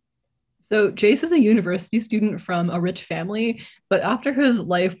 So Jace is a university student from a rich family, but after his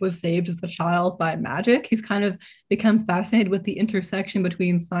life was saved as a child by magic, he's kind of become fascinated with the intersection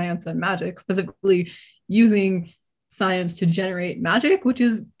between science and magic, specifically using science to generate magic, which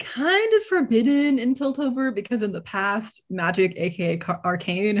is kind of forbidden in Piltover because in the past, magic, aka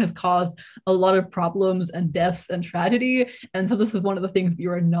arcane, has caused a lot of problems and deaths and tragedy. And so this is one of the things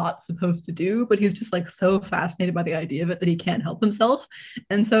you are not supposed to do, but he's just like so fascinated by the idea of it that he can't help himself.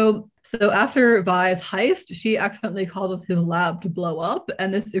 And so after Vi's heist, she accidentally causes his lab to blow up,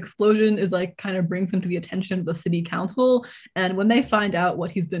 and this explosion is like kind of brings him to the attention of the city council. And when they find out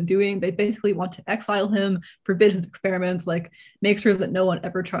what he's been doing, they basically want to exile him, forbid his experiments, like make sure that no one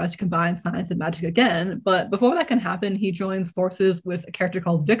ever tries to combine science and magic again. But before that can happen, he joins forces with a character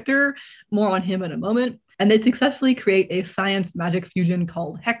called Victor. More on him in a moment. And they successfully create a science magic fusion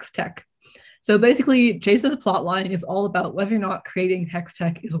called Hextech. So basically, Jace's plotline is all about whether or not creating hex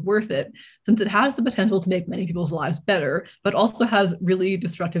tech is worth it, since it has the potential to make many people's lives better, but also has really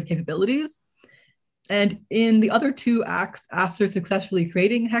destructive capabilities. And in the other two acts, after successfully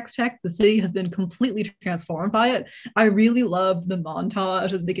creating hex tech, the city has been completely transformed by it. I really love the montage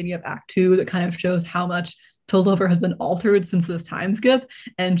at the beginning of Act Two that kind of shows how much Piltover has been altered since this time skip,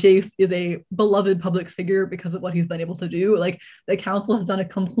 and Jace is a beloved public figure because of what he's been able to do. Like the council has done a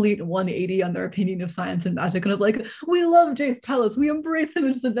complete 180 on their opinion of science and magic, and is like, we love Jace Tallis, we embrace him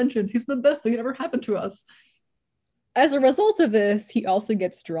and his inventions. He's the best thing that ever happened to us. As a result of this, he also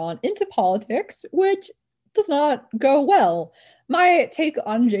gets drawn into politics, which does not go well. My take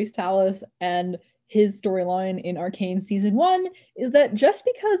on Jace Tallis and his storyline in Arcane Season 1 is that just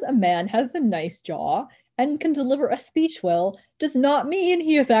because a man has a nice jaw and can deliver a speech well does not mean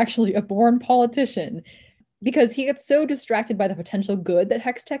he is actually a born politician. Because he gets so distracted by the potential good that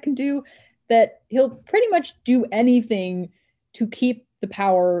Hextech can do that he'll pretty much do anything to keep the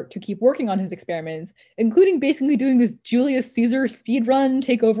power to keep working on his experiments, including basically doing this Julius Caesar speedrun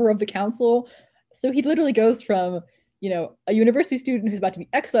takeover of the council. So he literally goes from, a university student who's about to be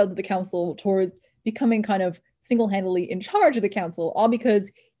exiled to the council towards becoming kind of single-handedly in charge of the council, all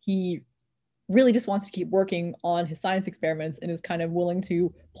because he really just wants to keep working on his science experiments and is kind of willing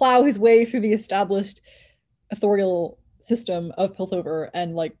to plow his way through the established authorial system of Piltover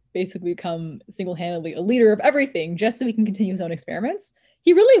and like basically become single-handedly a leader of everything just so he can continue his own experiments.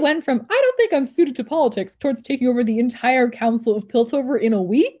 He really went from I don't think I'm suited to politics towards taking over the entire council of Piltover in a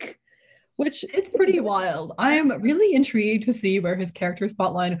week, which it's pretty wild. I'm really intrigued to see where his character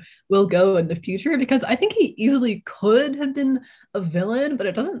spotline will go in the future because I think he easily could have been a villain, but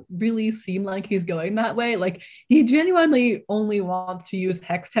it doesn't really seem like he's going that way. Like he genuinely only wants to use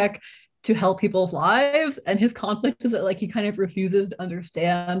hex tech to help people's lives, and his conflict is that like he kind of refuses to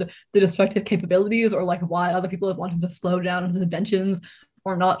understand the destructive capabilities or like why other people have wanted to slow down his inventions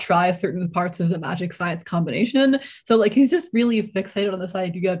or not try certain parts of the magic science combination. So like he's just really fixated on this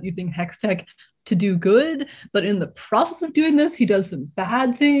idea of using hex tech to do good, but in the process of doing this he does some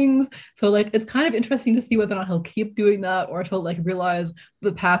bad things. So like it's kind of interesting to see whether or not he'll keep doing that or if he'll like realize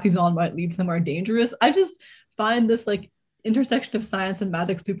the path he's on might lead somewhere dangerous. I just find this like intersection of science and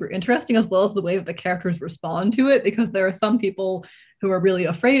magic super interesting, as well as the way that the characters respond to it, because there are some people who are really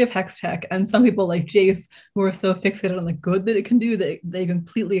afraid of hex tech and some people like Jace who are so fixated on the good that it can do that they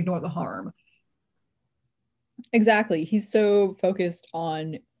completely ignore the harm. Exactly. He's so focused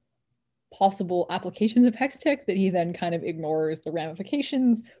on possible applications of hex tech that he then kind of ignores the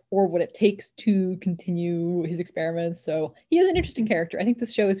ramifications or what it takes to continue his experiments. So he is an interesting character. I think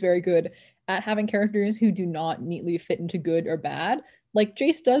this show is very good at having characters who do not neatly fit into good or bad. Like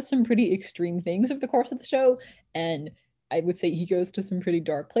Jace does some pretty extreme things over the course of the show, and I would say he goes to some pretty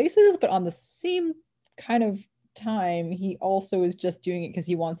dark places, but on the same kind of time, he also is just doing it because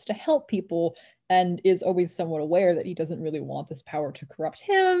he wants to help people and is always somewhat aware that he doesn't really want this power to corrupt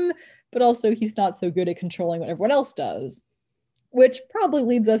him, but also he's not so good at controlling what everyone else does. Which probably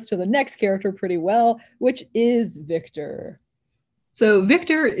leads us to the next character pretty well, which is Victor. So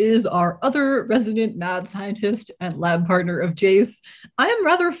Victor is our other resident mad scientist and lab partner of Jace. I am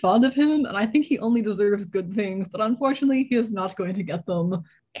rather fond of him, and I think he only deserves good things, but unfortunately, he is not going to get them.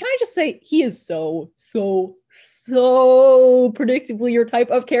 Can I just say, he is so predictably your type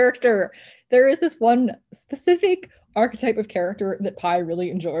of character. There is this one specific archetype of character that Pi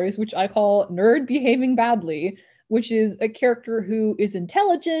really enjoys, which I call nerd behaving badly, which is a character who is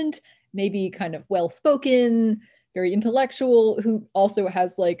intelligent, maybe kind of well spoken, very intellectual, who also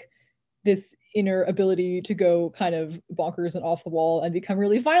has like this inner ability to go kind of bonkers and off the wall and become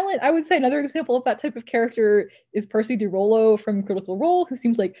really violent. I would say another example of that type of character is Percy DiRollo from Critical Role, who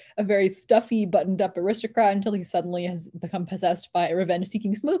seems like a very stuffy, buttoned up aristocrat until he suddenly has become possessed by a revenge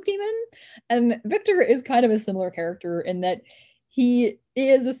seeking smoke demon. And Victor is kind of a similar character in that he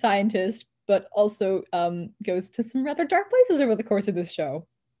is a scientist, but also goes to some rather dark places over the course of this show.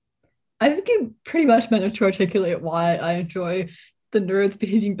 I think you pretty much managed to articulate why I enjoy the nerds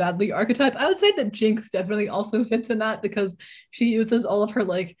behaving badly archetype. I would say that Jinx definitely also fits in that because she uses all of her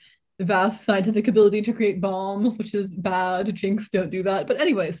like vast scientific ability to create bombs, which is bad. Jinx don't do that. But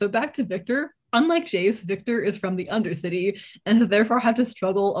anyway, so back to Victor. Unlike Jace, Victor is from the Undercity and has therefore had to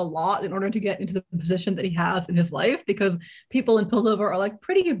struggle a lot in order to get into the position that he has in his life because people in Piltover are like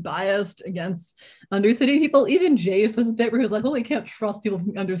pretty biased against Undercity people. Even Jace, there's a bit where he's like, oh, we can't trust people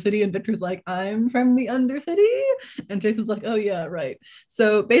from the Undercity. And Victor's like, I'm from the Undercity. And Jace is like, oh, yeah, right.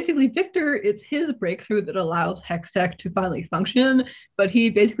 So basically, Victor, it's his breakthrough that allows Hextech to finally function. But he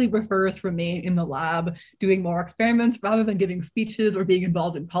basically prefers to remain in the lab doing more experiments rather than giving speeches or being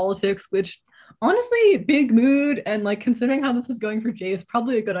involved in politics, which honestly, big mood and like considering how this is going for Jay is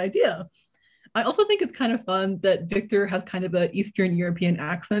probably a good idea. I also think it's kind of fun that Victor has kind of an Eastern European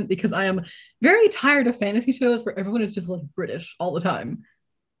accent because I am very tired of fantasy shows where everyone is just like British all the time.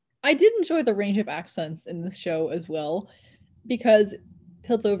 I did enjoy the range of accents in this show as well, because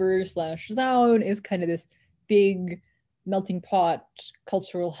Piltover slash Zaun is kind of this big melting pot,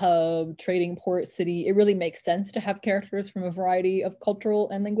 cultural hub, trading port city. It really makes sense to have characters from a variety of cultural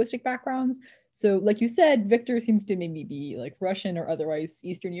and linguistic backgrounds. So, like you said, Victor seems to maybe be like Russian or otherwise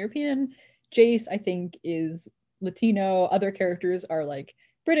Eastern European. Jace, I think, is Latino. Other characters are like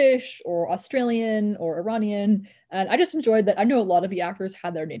British or Australian or Iranian. And I just enjoyed that. I know a lot of the actors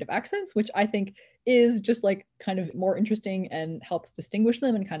had their native accents, which I think is just like kind of more interesting and helps distinguish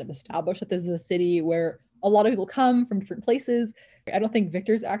them and kind of establish that this is a city where a lot of people come from different places. I don't think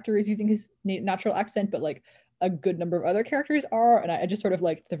Victor's actor is using his natural accent, but like a good number of other characters are. And I just sort of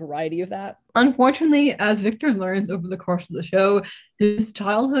liked the variety of that. Unfortunately, as Victor learns over the course of the show, his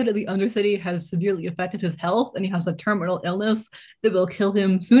childhood in the Undercity has severely affected his health, and he has a terminal illness that will kill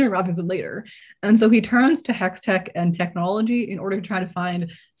him sooner rather than later. And so he turns to Hextech and technology in order to try to find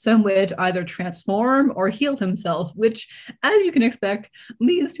some way to either transform or heal himself, which, as you can expect,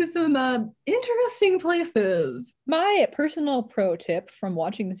 leads to some interesting places. My personal pro tip from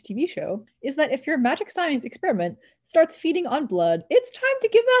watching this TV show is that if your magic science experiment starts feeding on blood, it's time to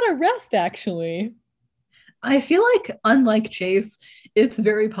give that a rest, actually. I feel like, unlike Chase, it's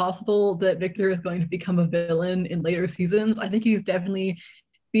very possible that Victor is going to become a villain in later seasons. I think he's definitely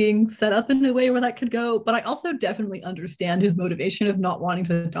being set up in a way where that could go, but I also definitely understand his motivation of not wanting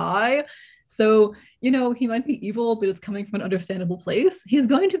to die. So, he might be evil, but it's coming from an understandable place. He's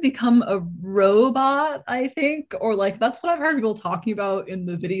going to become a robot, I think, or like that's what I've heard people talking about in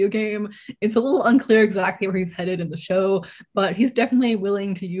the video game. It's a little unclear exactly where he's headed in the show, but he's definitely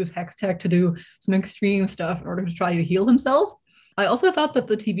willing to use Hex Tech to do some extreme stuff in order to try to heal himself. I also thought that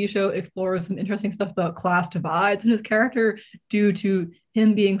the TV show explores some interesting stuff about class divides in his character due to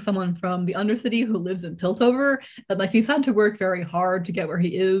him being someone from the Undercity who lives in Piltover. And like he's had to work very hard to get where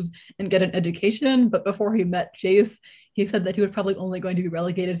he is and get an education. But before he met Jace, he said that he was probably only going to be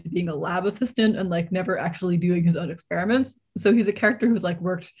relegated to being a lab assistant and like never actually doing his own experiments. So he's a character who's like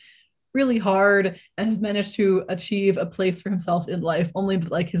worked really hard and has managed to achieve a place for himself in life, only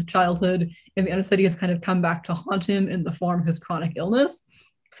like his childhood in the Undercity has kind of come back to haunt him in the form of his chronic illness.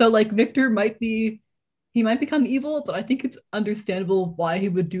 So like Victor might be he might become evil, but I think it's understandable why he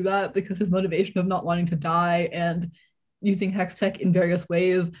would do that because his motivation of not wanting to die and using hex tech in various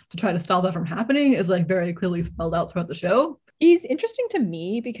ways to try to stop that from happening is like very clearly spelled out throughout the show. He's interesting to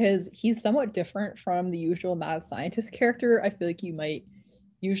me because he's somewhat different from the usual mad scientist character I feel like you might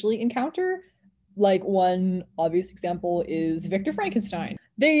usually encounter. Like, one obvious example is Victor Frankenstein.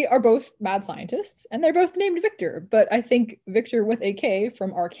 They are both mad scientists and they're both named Victor, but I think Victor with a K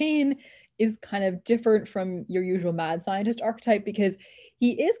from Arcane is kind of different from your usual mad scientist archetype because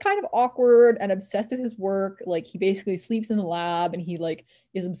he is kind of awkward and obsessed with his work. Like, he basically sleeps in the lab and he like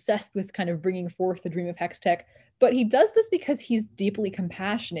is obsessed with kind of bringing forth the dream of Hextech, but he does this because he's deeply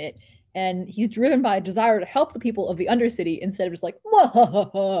compassionate and he's driven by a desire to help the people of the Undercity instead of just like,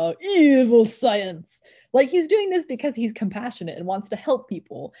 evil science. Like, he's doing this because he's compassionate and wants to help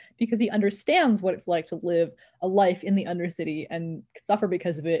people because he understands what it's like to live a life in the Undercity and suffer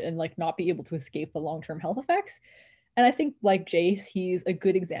because of it and like not be able to escape the long-term health effects. And I think like Jace, he's a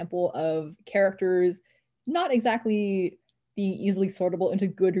good example of characters not exactly being easily sortable into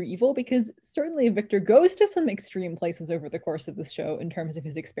good or evil, because certainly Victor goes to some extreme places over the course of this show in terms of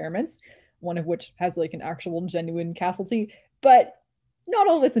his experiments, one of which has like an actual genuine casualty, but not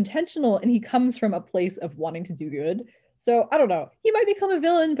all of it's intentional, and he comes from a place of wanting to do good. So I don't know. He might become a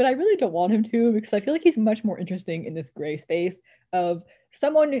villain, but I really don't want him to because I feel like he's much more interesting in this gray space of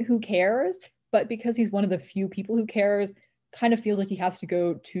someone who cares, but because he's one of the few people who cares, kind of feels like he has to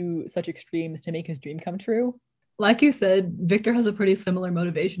go to such extremes to make his dream come true. Like you said, Victor has a pretty similar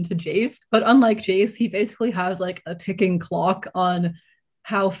motivation to Jace, but unlike Jace, he basically has like a ticking clock on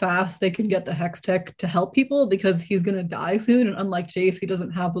how fast they can get the hex tech to help people because he's going to die soon. And unlike Jace, he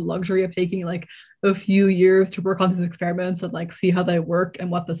doesn't have the luxury of taking like a few years to work on his experiments and like see how they work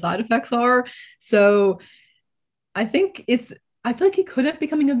and what the side effects are. So I think it's I feel like he could end up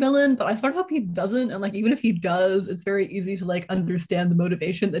becoming a villain, but I sort of hope he doesn't. And like even if he does, it's very easy to like understand the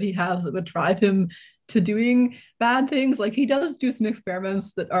motivation that he has that would drive him to doing bad things. Like he does do some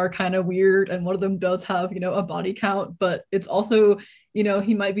experiments that are kind of weird, and one of them does have, a body count, but it's also,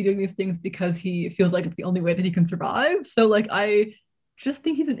 he might be doing these things because he feels like it's the only way that he can survive. So like I just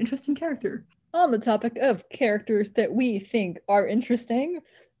think he's an interesting character. On the topic of characters that we think are interesting,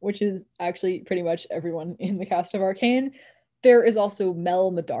 which is actually pretty much everyone in the cast of Arcane, there is also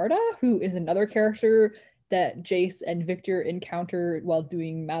Mel Medarda, who is another character that Jace and Victor encounter while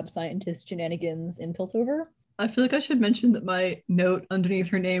doing mad scientist shenanigans in Piltover. I feel like I should mention that my note underneath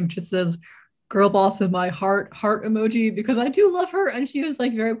her name just says girl boss of my heart emoji because I do love her and she is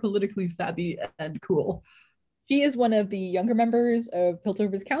like very politically savvy and cool. She is one of the younger members of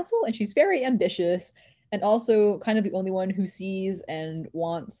Piltover's council, and she's very ambitious and also kind of the only one who sees and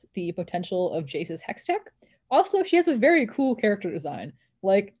wants the potential of Jace's hex tech. Also, she has a very cool character design.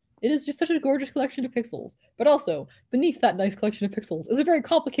 Like, it is just such a gorgeous collection of pixels. But also, beneath that nice collection of pixels is a very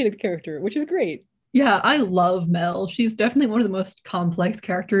complicated character, which is great. Yeah, I love Mel. She's definitely one of the most complex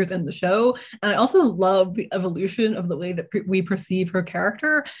characters in the show. And I also love the evolution of the way that we perceive her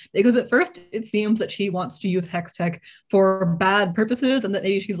character, because at first it seems that she wants to use Hex Tech for bad purposes, and that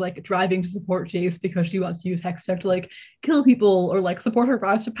maybe she's like driving to support Jace because she wants to use Hex Tech to like kill people or like support her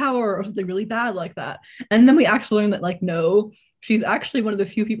rise to power or something really bad like that. And then we actually learn that like, no, she's actually one of the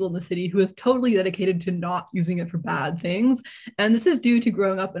few people in the city who is totally dedicated to not using it for bad things. And this is due to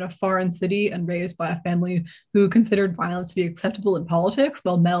growing up in a foreign city and raised by a family who considered violence to be acceptable in politics,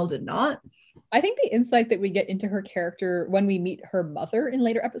 while Mel did not. I think the insight that we get into her character when we meet her mother in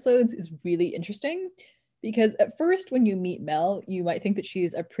later episodes is really interesting. Because at first, when you meet Mel, you might think that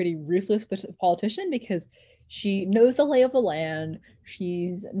she's a pretty ruthless politician because she knows the lay of the land.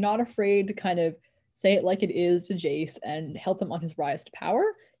 She's not afraid to kind of say it like it is to Jace and help him on his rise to power.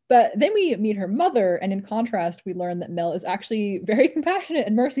 But then we meet her mother, and in contrast, we learn that Mel is actually very compassionate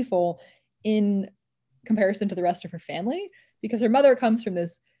and merciful in comparison to the rest of her family, because her mother comes from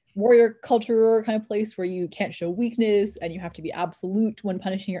this warrior culture kind of place where you can't show weakness and you have to be absolute when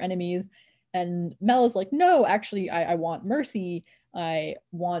punishing your enemies. And Mel is like, no, actually, I want mercy. I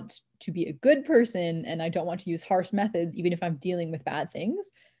want to be a good person, and I don't want to use harsh methods, even if I'm dealing with bad things.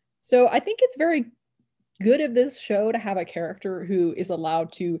 So I think it's very good of this show to have a character who is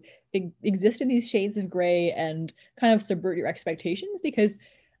allowed to exist in these shades of gray and kind of subvert your expectations, because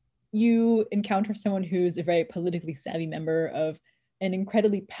you encounter someone who's a very politically savvy member of an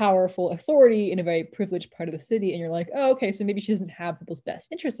incredibly powerful authority in a very privileged part of the city, and you're like, oh, okay, so maybe she doesn't have people's best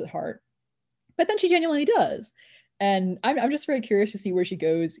interests at heart, but then she genuinely does. And I'm just very curious to see where she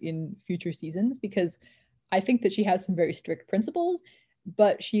goes in future seasons, because I think that she has some very strict principles,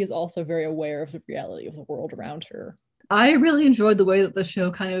 but she is also very aware of the reality of the world around her. I really enjoyed the way that the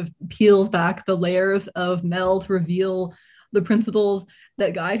show kind of peels back the layers of Mel to reveal the principles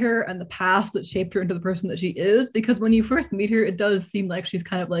that guide her and the past that shaped her into the person that she is. Because when you first meet her, it does seem like she's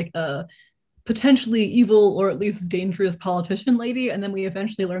kind of like a potentially evil or at least dangerous politician lady, and then we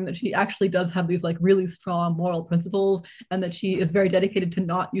eventually learn that she actually does have these like really strong moral principles and that she is very dedicated to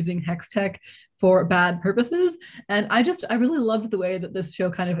not using hex tech for bad purposes. And I really loved the way that this show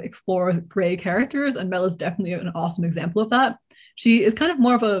kind of explores gray characters, and Mel is definitely an awesome example of that. She is kind of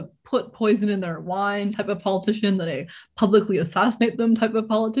more of a put poison in their wine type of politician than a publicly assassinate them type of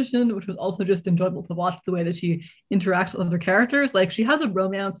politician, which was also just enjoyable to watch the way that she interacts with other characters. Like she has a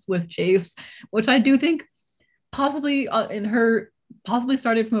romance with Jace, which I do think possibly in her possibly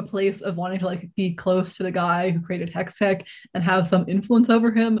started from a place of wanting to like be close to the guy who created Hextech and have some influence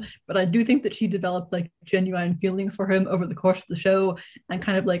over him. But I do think that she developed like genuine feelings for him over the course of the show and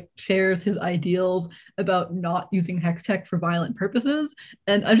kind of like shares his ideals about not using Hextech for violent purposes.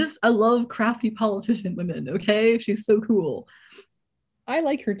 And I love crafty politician women. Okay, she's so cool. I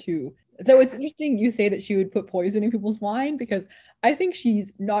like her too. Though it's interesting you say that she would put poison in people's wine because I think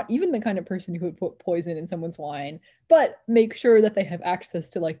she's not even the kind of person who would put poison in someone's wine, but make sure that they have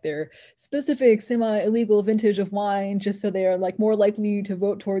access to like their specific semi-illegal vintage of wine just so they are like more likely to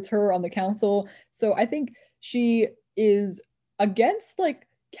vote towards her on the council. So I think she is against like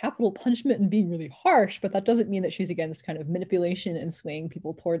capital punishment and being really harsh, but that doesn't mean that she's against kind of manipulation and swaying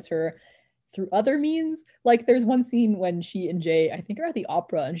people towards her through other means. Like there's one scene when she and Jay, I think, are at the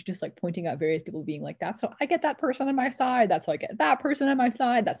opera and she's just like pointing out various people being like, that's how I get that person on my side. That's how I get that person on my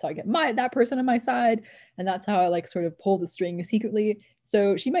side. That's how I get that person on my side. And that's how I like sort of pull the string secretly.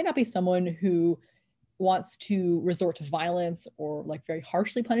 So she might not be someone who wants to resort to violence or like very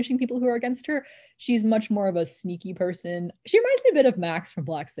harshly punishing people who are against her. She's much more of a sneaky person. She reminds me a bit of Max from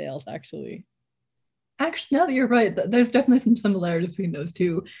Black Sails, actually. Actually, now that you're right, there's definitely some similarities between those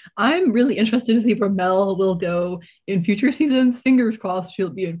two. I'm really interested to see where Mel will go in future seasons. Fingers crossed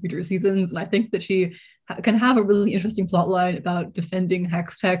she'll be in future seasons. And I think that she can have a really interesting plot line about defending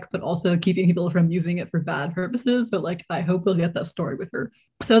Hex Tech, but also keeping people from using it for bad purposes. So, like, I hope we'll get that story with her.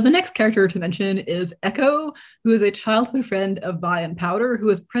 So, the next character to mention is Echo, who is a childhood friend of Vi and Powder, who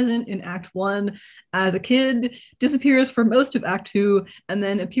is present in Act 1 as a kid, disappears for most of Act 2, and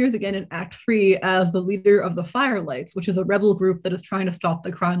then appears again in Act 3 as the leader of the Firelights, which is a rebel group that is trying to stop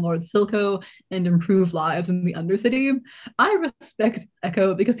the crime lord Silco and improve lives in the Undercity. I respect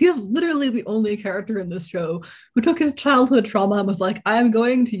Echo because he is literally the only character in this show who took his childhood trauma and was like, I am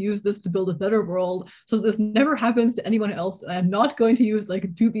going to use this to build a better world so that this never happens to anyone else. And I'm not going to use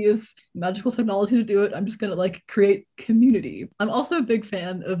like dubious magical technology to do it. I'm just going to like create community. I'm also a big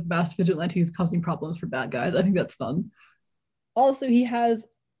fan of masked vigilantes causing problems for bad guys. I think that's fun. Also, he has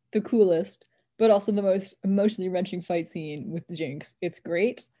the coolest, but also the most emotionally wrenching fight scene with Jinx. It's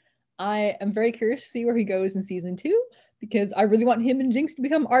great. I am very curious to see where he goes in season 2 because I really want him and Jinx to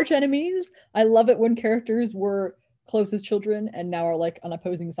become arch enemies. I love it when characters were close as children and now are like on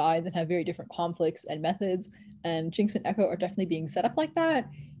opposing sides and have very different conflicts and methods. And Jinx and Echo are definitely being set up like that.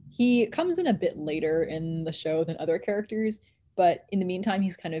 He comes in a bit later in the show than other characters, but in the meantime,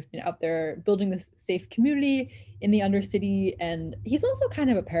 he's kind of been out there building this safe community in the Undercity, and he's also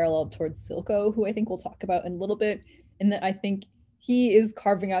kind of a parallel towards Silco, who I think we'll talk about in a little bit, in that I think he is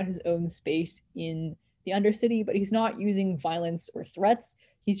carving out his own space in the Undercity, but he's not using violence or threats.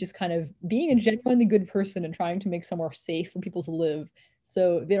 He's just kind of being a genuinely good person and trying to make somewhere safe for people to live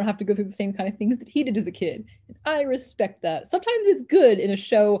so they don't have to go through the same kind of things that he did as a kid. And I respect that. Sometimes it's good in a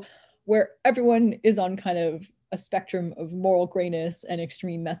show where everyone is on kind of a spectrum of moral grayness and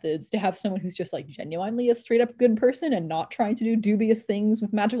extreme methods to have someone who's just like genuinely a straight up good person and not trying to do dubious things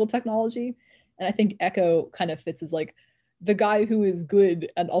with magical technology. And I think Echo kind of fits as like the guy who is good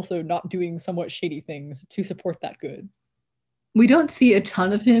and also not doing somewhat shady things to support that good. We don't see a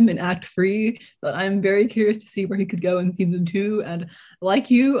ton of him in Act 3, but I'm very curious to see where he could go in season 2. And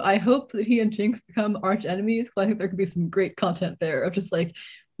like you, I hope that he and Jinx become arch enemies because I think there could be some great content there of just like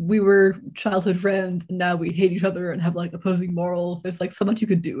we were childhood friends and now we hate each other and have like opposing morals. There's like so much you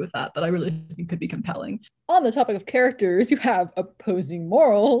could do with that that I really think could be compelling. On the topic of characters, you have opposing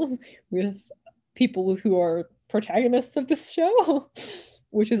morals with people who are protagonists of this show,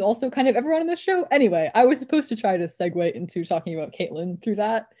 which is also kind of everyone in the show. Anyway, I was supposed to try to segue into talking about Caitlin through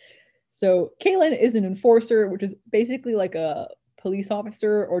that. So Caitlin is an enforcer, which is basically like a police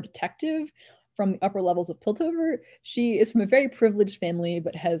officer or detective from the upper levels of Piltover. She is from a very privileged family,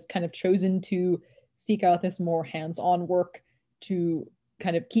 but has kind of chosen to seek out this more hands-on work to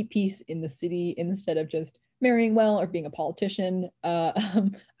kind of keep peace in the city instead of just marrying well or being a politician.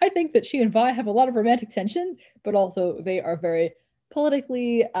 I think that she and Vi have a lot of romantic tension, but also they are very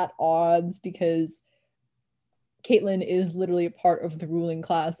politically at odds because Caitlin is literally a part of the ruling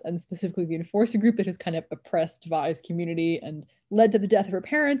class and specifically the enforcer group that has kind of oppressed Vi's community and led to the death of her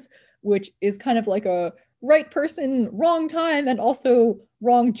parents, which is kind of like a right person, wrong time, and also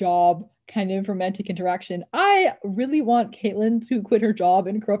wrong job kind of romantic interaction. I really want Caitlin to quit her job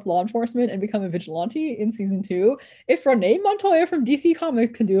in corrupt law enforcement and become a vigilante in season 2. If Renee Montoya from DC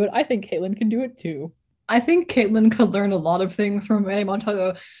Comics can do it, I think Caitlin can do it too. I think Caitlin could learn a lot of things from Manny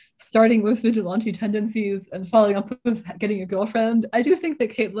Montoya, starting with vigilante tendencies and following up with getting a girlfriend. I do think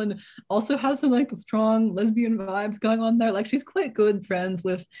that Caitlin also has some like strong lesbian vibes going on there. Like she's quite good friends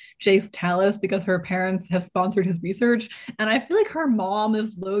with Jace Tallis because her parents have sponsored his research. And I feel like her mom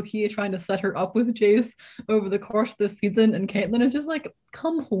is low-key trying to set her up with Jace over the course of this season. And Caitlin is just like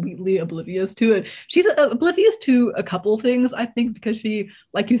completely oblivious to it. She's oblivious to a couple things, I think, because she,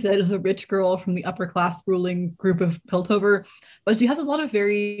 like you said, is a rich girl from the upper class ruling group of Piltover, but she has a lot of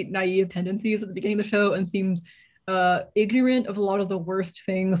very naive tendencies at the beginning of the show and seems ignorant of a lot of the worst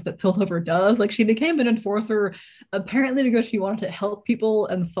things that Piltover does. Like she became an enforcer apparently because she wanted to help people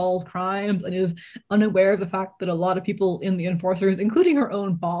and solve crimes and is unaware of the fact that a lot of people in the enforcers, including her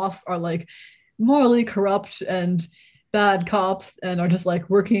own boss, are like morally corrupt and bad cops and are just like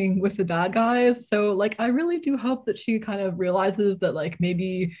working with the bad guys. So like I really do hope that she kind of realizes that like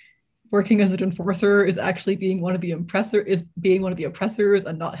maybe working as an enforcer is actually being one of the oppressors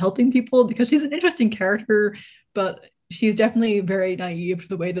and not helping people, because she's an interesting character, but she's definitely very naive to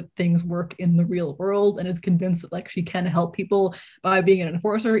the way that things work in the real world and is convinced that like she can help people by being an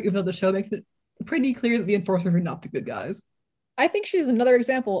enforcer, even though the show makes it pretty clear that the enforcers are not the good guys. I think she's another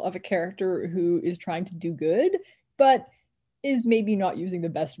example of a character who is trying to do good, but is maybe not using the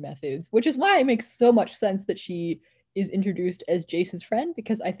best methods, which is why it makes so much sense that she is introduced as Jace's friend,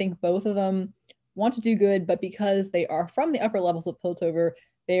 because I think both of them want to do good, but because they are from the upper levels of Piltover,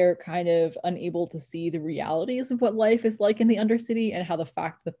 they're kind of unable to see the realities of what life is like in the Undercity and how the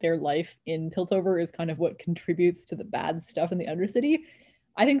fact that their life in Piltover is kind of what contributes to the bad stuff in the Undercity.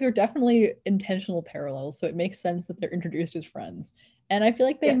 I think they're definitely intentional parallels, so it makes sense that they're introduced as friends. And I feel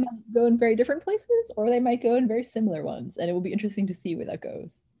like they might go in very different places or they might go in very similar ones, and it will be interesting to see where that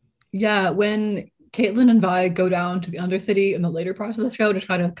goes. Yeah, when Caitlin and Vi go down to the Undercity in the later parts of the show to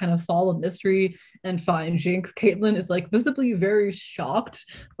try to kind of solve a mystery and find Jinx, Caitlin is like visibly very shocked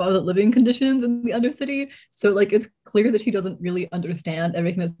by the living conditions in the Undercity. So like it's clear that she doesn't really understand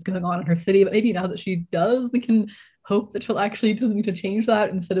everything that's going on in her city. But maybe now that she does, we can hope that she'll actually do something to change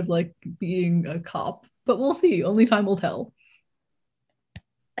that instead of like being a cop. But we'll see. Only time will tell.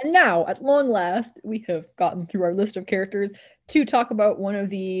 And now, at long last, we have gotten through our list of characters to talk about one of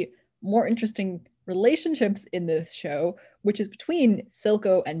the more interesting relationships in this show, which is between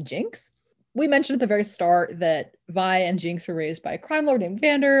Silco and Jinx. We mentioned at the very start that Vi and Jinx were raised by a crime lord named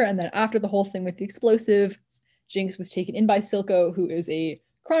Vander, and then after the whole thing with the explosives, Jinx was taken in by Silco, who is a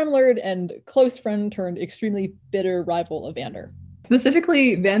crime lord and close friend turned extremely bitter rival of Vander.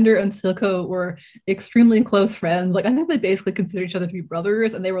 Specifically, Vander and Silco were extremely close friends. Like I think they basically considered each other to be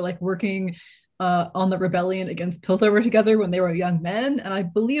brothers, and they were like working on the rebellion against Piltover together when they were young men. And I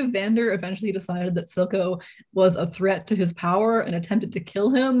believe Vander eventually decided that Silco was a threat to his power and attempted to kill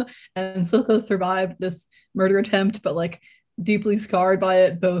him. And Silco survived this murder attempt, but like deeply scarred by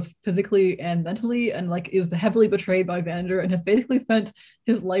it both physically and mentally, and like is heavily betrayed by Vander and has basically spent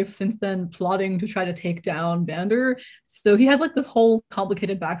his life since then plotting to try to take down Vander. So he has like this whole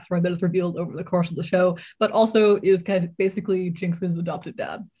complicated backstory that is revealed over the course of the show, but also is kind of basically Jinx's adopted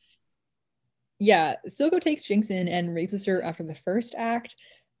dad. Yeah, Silco takes Jinx in and raises her after the first act,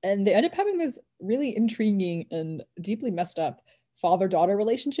 and they end up having this really intriguing and deeply messed up father-daughter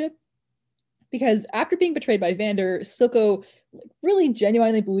relationship. Because after being betrayed by Vander, Silco really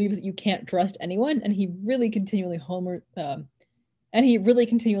genuinely believes that you can't trust anyone, and he really continually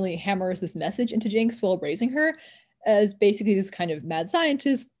hammers this message into Jinx while raising her as basically this kind of mad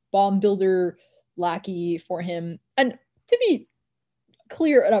scientist, bomb builder, lackey for him. And to be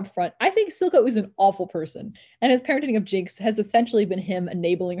clear and upfront, I think Silco is an awful person, and his parenting of Jinx has essentially been him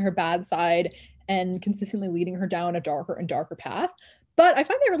enabling her bad side and consistently leading her down a darker and darker path. But I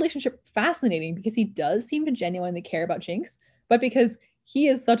find that relationship fascinating because he does seem to genuinely care about Jinx, but because he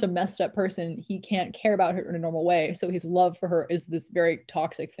is such a messed up person, he can't care about her in a normal way. So his love for her is this very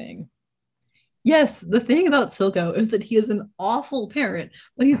toxic thing. Yes, the thing about Silco is that he is an awful parent,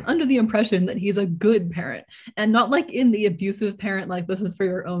 but he's under the impression that he's a good parent. And not like in the abusive parent, like this is for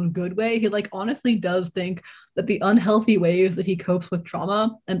your own good way. He like honestly does think that the unhealthy ways that he copes with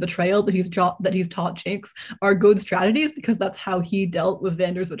trauma and betrayal that he's taught Jinx are good strategies because that's how he dealt with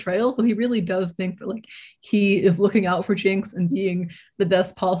Vander's betrayal. So he really does think that like he is looking out for Jinx and being the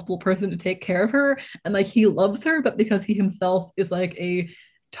best possible person to take care of her. And like he loves her, but because he himself is like a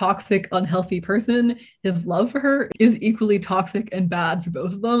toxic, unhealthy person, his love for her is equally toxic and bad for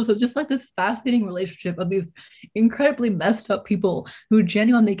both of them. So it's just like this fascinating relationship of these incredibly messed up people who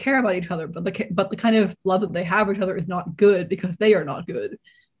genuinely care about each other, but the kind of love that they have for each other is not good because they are not good.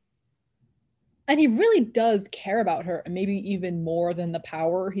 And he really does care about her, and maybe even more than the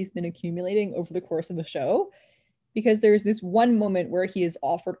power he's been accumulating over the course of the show. Because there's this one moment where he is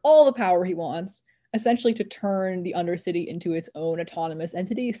offered all the power he wants, essentially to turn the Undercity into its own autonomous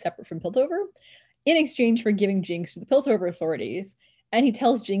entity separate from Piltover, in exchange for giving Jinx to the Piltover authorities. And he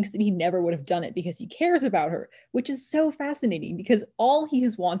tells Jinx that he never would have done it because he cares about her, which is so fascinating because all he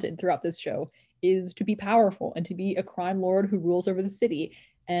has wanted throughout this show is to be powerful and to be a crime lord who rules over the city.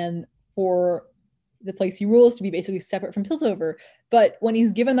 And for the place he rules to be basically separate from Piltover. But when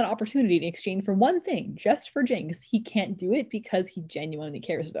he's given that opportunity in exchange for one thing, just for Jinx, he can't do it because he genuinely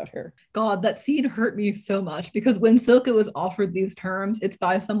cares about her. God, that scene hurt me so much because when Silka was offered these terms, it's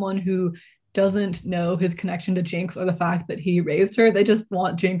by someone who doesn't know his connection to Jinx or the fact that he raised her. They just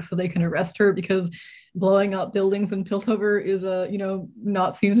want Jinx so they can arrest her because blowing up buildings in Piltover is a,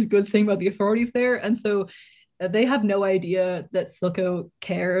 not seen as a good thing by the authorities there. And so they have no idea that Silco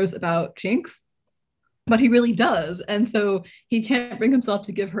cares about Jinx, but he really does. And so he can't bring himself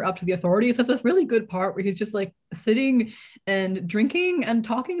to give her up to the authorities. That's this really good part where he's just like sitting and drinking and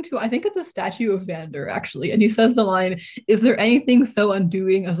talking to, I think it's a statue of Vander actually. And he says the line, "Is there anything so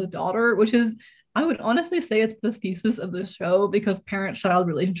undoing as a daughter?" Which is, I would honestly say it's the thesis of the show because parent child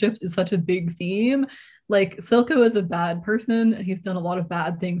relationships is such a big theme. Like Silco is a bad person and he's done a lot of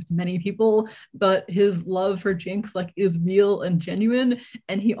bad things to many people, but his love for Jinx like is real and genuine,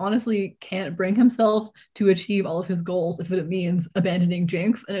 and he honestly can't bring himself to achieve all of his goals if it means abandoning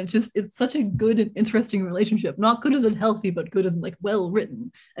Jinx. And it's such a good and interesting relationship. Not good as in healthy, but good as in like well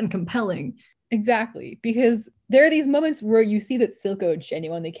written and compelling. Exactly, because there are these moments where you see that Silco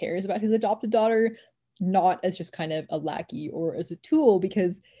genuinely cares about his adopted daughter, not as just kind of a lackey or as a tool,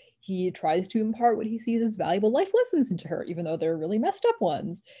 because he tries to impart what he sees as valuable life lessons into her, even though they're really messed up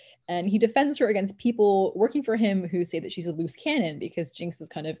ones. And he defends her against people working for him who say that she's a loose cannon because Jinx is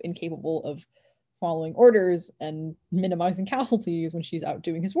kind of incapable of following orders and minimizing casualties when she's out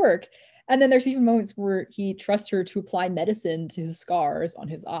doing his work. And then there's even moments where he trusts her to apply medicine to his scars on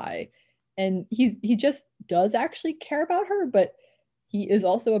his eye. And he just does actually care about her, but he is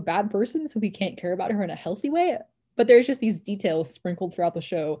also a bad person, so he can't care about her in a healthy way. But there's just these details sprinkled throughout the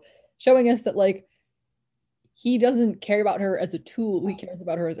show showing us that like he doesn't care about her as a tool, he cares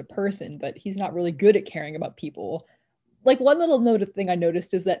about her as a person, but he's not really good at caring about people. Like one little noted thing I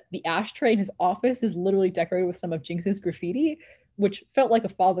noticed is that the ashtray in his office is literally decorated with some of Jinx's graffiti, which felt like a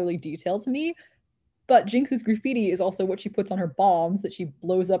fatherly detail to me. But Jinx's graffiti is also what she puts on her bombs that she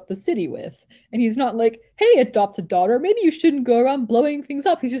blows up the city with. And he's not like, "Hey, adopted daughter, maybe you shouldn't go around blowing things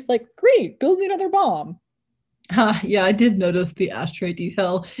up." He's just like, "Great, build me another bomb." Yeah, I did notice the ashtray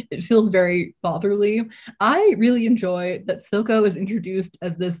detail. It feels very fatherly. I really enjoy that Silco is introduced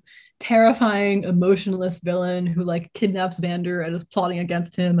as this terrifying, emotionless villain who like kidnaps Vander and is plotting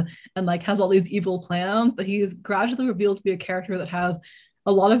against him and like has all these evil plans, but he is gradually revealed to be a character that has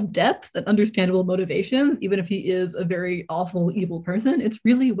a lot of depth and understandable motivations, even if he is a very awful, evil person. It's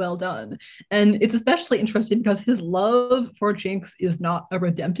really well done. And it's especially interesting because his love for Jinx is not a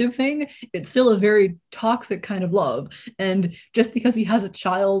redemptive thing. It's still a very toxic kind of love. And just because he has a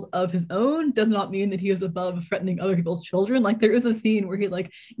child of his own does not mean that he is above threatening other people's children. Like there is a scene where he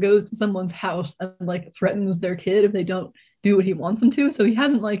like goes to someone's house and like threatens their kid if they don't do what he wants them to. So he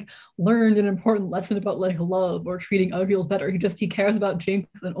hasn't like learned an important lesson about like love or treating other people better. He cares about Jinx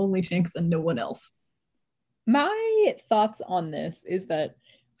and only Jinx and no one else. My thoughts on this is that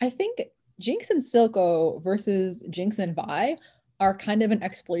I think Jinx and Silco versus Jinx and Vi are kind of an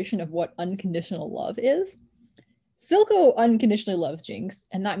exploration of what unconditional love is. Silco unconditionally loves Jinx,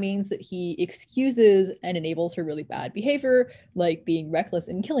 and that means that he excuses and enables her really bad behavior, like being reckless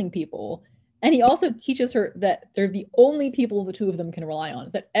and killing people. And he also teaches her that they're the only people the two of them can rely on,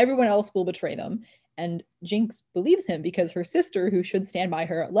 that everyone else will betray them. And Jinx believes him because her sister, who should stand by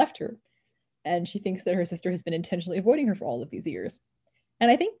her, left her. And she thinks that her sister has been intentionally avoiding her for all of these years. And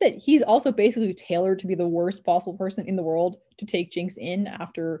I think that he's also basically tailored to be the worst possible person in the world to take Jinx in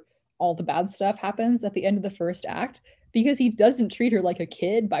after all the bad stuff happens at the end of the first act because he doesn't treat her like a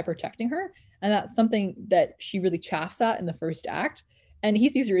kid by protecting her. And that's something that she really chaffs at in the first act. And he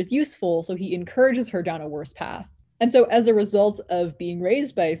sees her as useful, so he encourages her down a worse path. And so, as a result of being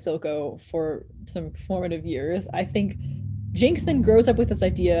raised by Silco for some formative years, I think Jinx then grows up with this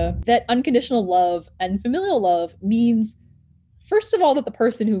idea that unconditional love and familial love means, first of all, that the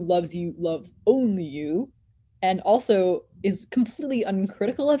person who loves you loves only you, and also is completely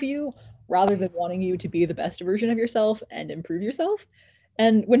uncritical of you rather than wanting you to be the best version of yourself and improve yourself.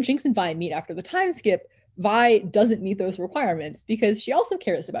 And when Jinx and Vi meet after the time skip, Vi doesn't meet those requirements because she also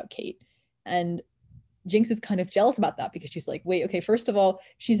cares about Kate. And Jinx is kind of jealous about that because she's like, wait, okay, first of all,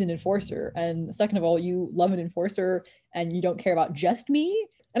 she's an enforcer. And second of all, you love an enforcer and you don't care about just me.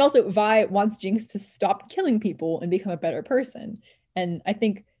 And also, Vi wants Jinx to stop killing people and become a better person. And I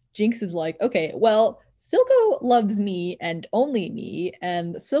think Jinx is like, okay, well, Silco loves me and only me,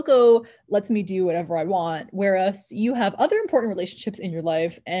 and Silco lets me do whatever I want, whereas you have other important relationships in your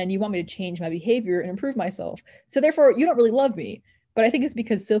life and you want me to change my behavior and improve myself. So therefore, you don't really love me. But I think it's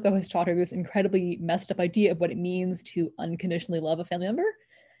because Silco has taught her this incredibly messed up idea of what it means to unconditionally love a family member.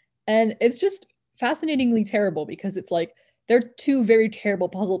 And it's just fascinatingly terrible because it's like they're two very terrible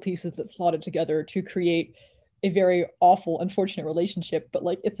puzzle pieces that slotted together to create a very awful, unfortunate relationship. But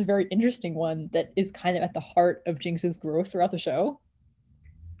like it's a very interesting one that is kind of at the heart of Jinx's growth throughout the show.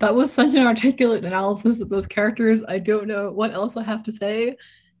 That was such an articulate analysis of those characters. I don't know what else I have to say.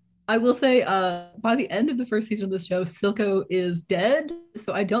 I will say, by the end of the first season of this show, Silco is dead.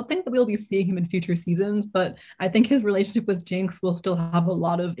 So I don't think that we'll be seeing him in future seasons, but I think his relationship with Jinx will still have a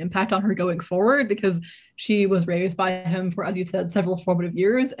lot of impact on her going forward because she was raised by him for, as you said, several formative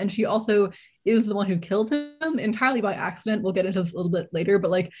years. And she also is the one who kills him entirely by accident. We'll get into this a little bit later,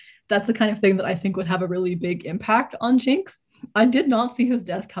 but like that's the kind of thing that I think would have a really big impact on Jinx. I did not see his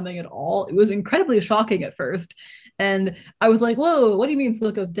death coming at all. It was incredibly shocking at first. And I was like, whoa, what do you mean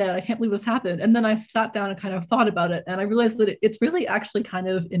Silco's dead? I can't believe this happened. And then I sat down and kind of thought about it. And I realized that it's really actually kind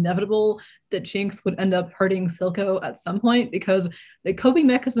of inevitable that Jinx would end up hurting Silco at some point because the coping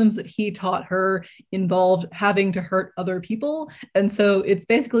mechanisms that he taught her involved having to hurt other people. And so it's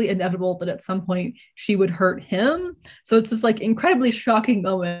basically inevitable that at some point she would hurt him. So it's this like incredibly shocking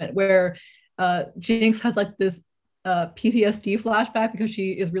moment where Jinx has like this PTSD flashback because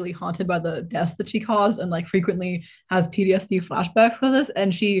she is really haunted by the deaths that she caused and like frequently has PTSD flashbacks for this.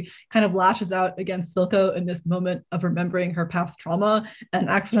 And she kind of lashes out against Silco in this moment of remembering her past trauma and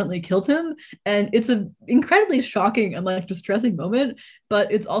accidentally kills him. And it's an incredibly shocking and like distressing moment,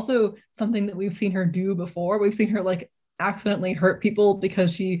 but it's also something that we've seen her do before. We've seen her like accidentally hurt people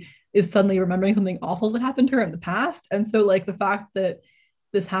because she is suddenly remembering something awful that happened to her in the past. And so like the fact that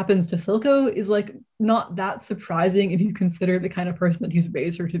this happens to Silco is like not that surprising if you consider the kind of person that he's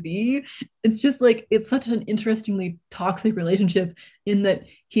raised her to be. It's just like it's such an interestingly toxic relationship in that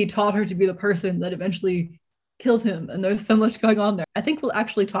he taught her to be the person that eventually kills him. And there's so much going on there. I think we'll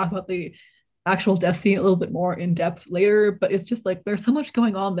actually talk about the actual death scene a little bit more in depth later, but it's just like there's so much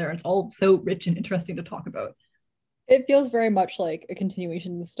going on there. It's all so rich and interesting to talk about. It feels very much like a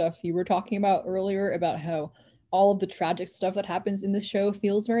continuation of the stuff you were talking about earlier about how all of the tragic stuff that happens in this show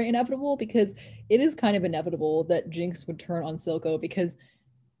feels very inevitable because it is kind of inevitable that Jinx would turn on Silco because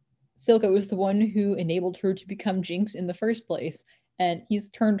Silco is the one who enabled her to become Jinx in the first place. And he's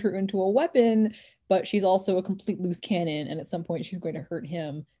turned her into a weapon, but she's also a complete loose cannon. And at some point, she's going to hurt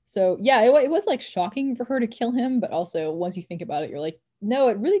him. So, yeah, it was like shocking for her to kill him. But also, once you think about it, you're like, no,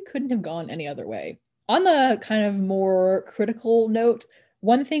 it really couldn't have gone any other way. On the kind of more critical note,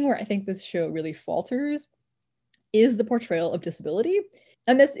 one thing where I think this show really falters is the portrayal of disability.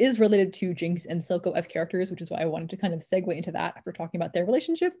 And this is related to Jinx and Silco as characters, which is why I wanted to kind of segue into that after talking about their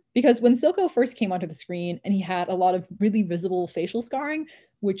relationship. Because when Silco first came onto the screen and he had a lot of really visible facial scarring,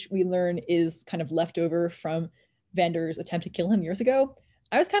 which we learn is kind of left over from Vander's attempt to kill him years ago,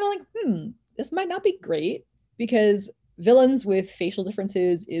 I was kind of like, this might not be great because villains with facial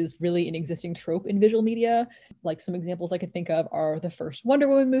differences is really an existing trope in visual media. Like some examples I could think of are the first Wonder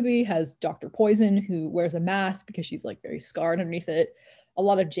Woman movie has Dr. Poison, who wears a mask because she's like very scarred underneath it. A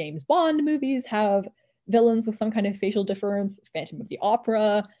lot of James Bond movies have villains with some kind of facial difference. Phantom of the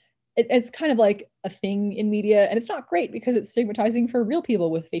Opera. It's kind of like a thing in media, and it's not great because it's stigmatizing for real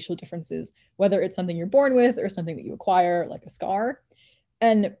people with facial differences, whether it's something you're born with or something that you acquire, like a scar.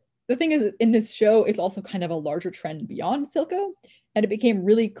 And the thing is, in this show, it's also kind of a larger trend beyond Silco. And it became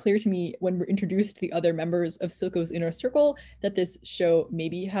really clear to me when we're introduced to the other members of Silco's inner circle that this show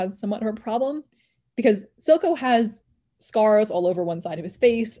maybe has somewhat of a problem. Because Silco has scars all over one side of his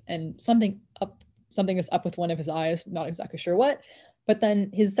face, and something is up with one of his eyes, not exactly sure what. But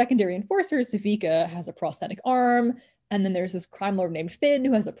then his secondary enforcer, Savika, has a prosthetic arm. And then there's this crime lord named Finn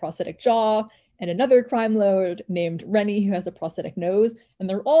who has a prosthetic jaw, and another crime lord named Rennie who has a prosthetic nose. And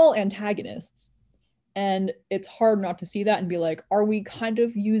they're all antagonists. And it's hard not to see that and be like, are we kind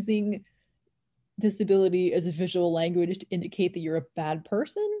of using disability as a visual language to indicate that you're a bad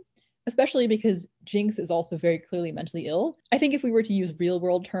person? Especially because Jinx is also very clearly mentally ill. I think if we were to use real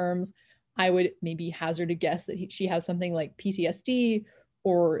world terms, I would maybe hazard a guess that she has something like PTSD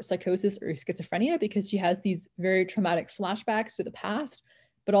or psychosis or schizophrenia, because she has these very traumatic flashbacks to the past,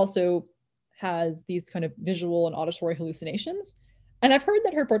 but also has these kind of visual and auditory hallucinations. And I've heard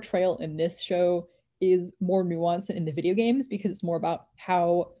that her portrayal in this show is more nuanced than in the video games, because it's more about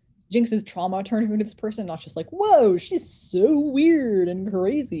how Jinx's trauma turned her into this person, not just like, whoa, she's so weird and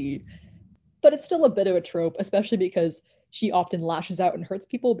crazy. But it's still a bit of a trope, especially because she often lashes out and hurts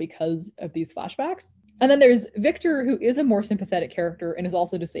people because of these flashbacks. And then there's Victor, who is a more sympathetic character and is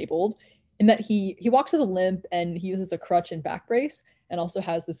also disabled, in that he walks with a limp and he uses a crutch and back brace, and also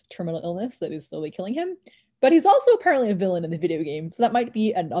has this terminal illness that is slowly killing him. But he's also apparently a villain in the video game, so that might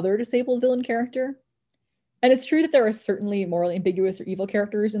be another disabled villain character. And it's true that there are certainly morally ambiguous or evil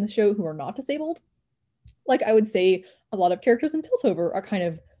characters in the show who are not disabled. Like, I would say a lot of characters in Piltover are kind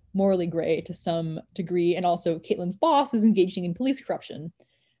of morally gray to some degree, and also Caitlin's boss is engaging in police corruption.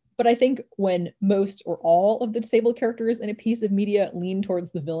 But I think when most or all of the disabled characters in a piece of media lean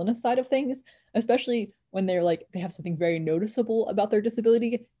towards the villainous side of things, especially when they're like, they have something very noticeable about their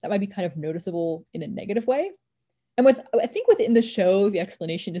disability, that might be kind of noticeable in a negative way. And I think within the show, the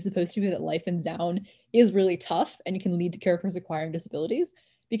explanation is supposed to be that life in Zaun is really tough and can lead to characters acquiring disabilities,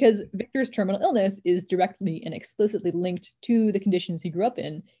 because Victor's terminal illness is directly and explicitly linked to the conditions he grew up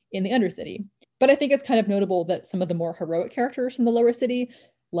in the Undercity. But I think it's kind of notable that some of the more heroic characters from the lower city,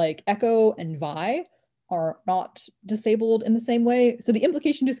 like Echo and Vi, are not disabled in the same way. So the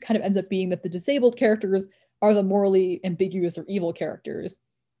implication just kind of ends up being that the disabled characters are the morally ambiguous or evil characters.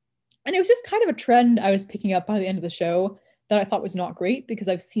 And it was just kind of a trend I was picking up by the end of the show that I thought was not great, because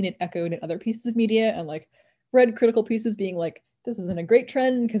I've seen it echoed in other pieces of media and like read critical pieces being like, this isn't a great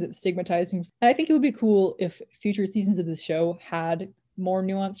trend because it's stigmatizing. And I think it would be cool if future seasons of this show had more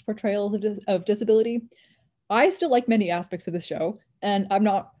nuanced portrayals of disability. I still like many aspects of the show, and I'm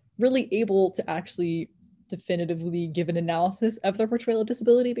not really able to actually definitively give an analysis of their portrayal of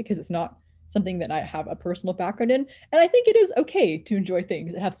disability, because it's not something that I have a personal background in. And I think it is okay to enjoy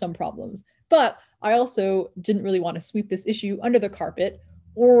things that have some problems. But I also didn't really want to sweep this issue under the carpet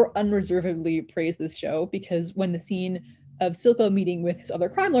or unreservedly praise this show, because when the scene of Silco meeting with his other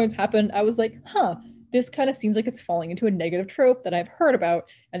crime lords happened, I was like, this kind of seems like it's falling into a negative trope that I've heard about,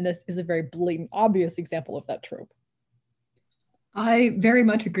 and this is a very blatant, obvious example of that trope. I very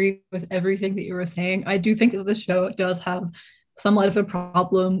much agree with everything that you were saying. I do think that the show does have somewhat of a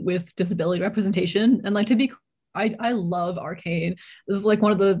problem with disability representation. And like, to be clear, I love Arcane. This is like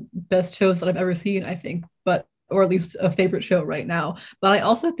one of the best shows that I've ever seen, I think, or at least a favorite show right now. But I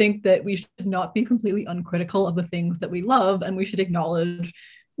also think that we should not be completely uncritical of the things that we love, and we should acknowledge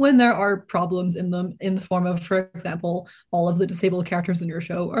when there are problems in them, in the form of, for example, all of the disabled characters in your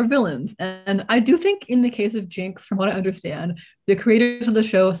show are villains. And I do think in the case of Jinx, from what I understand, the creators of the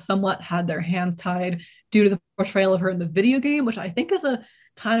show somewhat had their hands tied due to the portrayal of her in the video game, which I think is a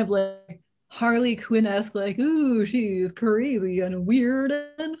kind of like Harley Quinn-esque, like, ooh, she's crazy and weird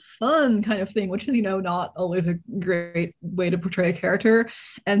and fun kind of thing, which is, not always a great way to portray a character.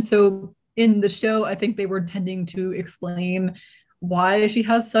 And so in the show, I think they were intending to explain why she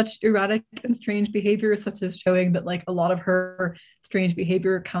has such erratic and strange behavior, such as showing that like a lot of her strange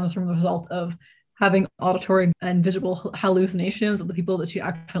behavior comes from the result of having auditory and visual hallucinations of the people that she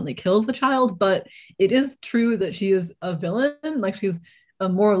accidentally kills the child. But it is true that she is a villain, like she's a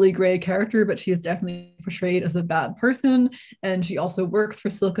morally gray character, but she is definitely portrayed as a bad person. And she also works for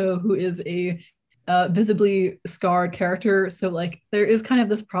Silco, who is a visibly scarred character. So like there is kind of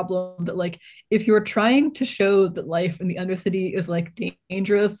this problem that like if you're trying to show that life in the Undercity is like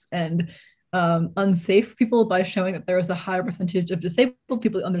dangerous and unsafe for people by showing that there is a high percentage of disabled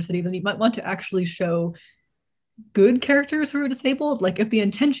people in the Undercity, then you might want to actually show good characters who are disabled. Like if the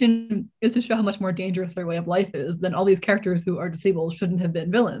intention is to show how much more dangerous their way of life is, then all these characters who are disabled shouldn't have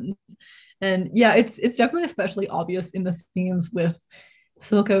been villains. And yeah, it's definitely especially obvious in the scenes with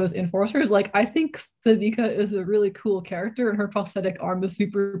Silco's enforcers. Like I think Savika is a really cool character and her prosthetic arm is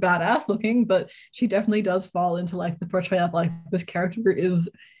super badass looking, but she definitely does fall into like the portrayal of like this character is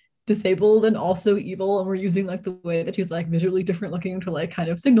disabled and also evil, and we're using like the way that she's like visually different looking to like kind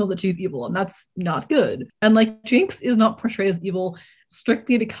of signal that she's evil, and that's not good. And like Jinx is not portrayed as evil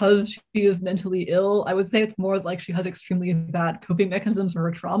strictly because she is mentally ill. I would say it's more like she has extremely bad coping mechanisms for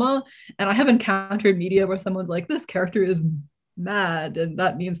her trauma. And I have encountered media where someone's like, this character is mad and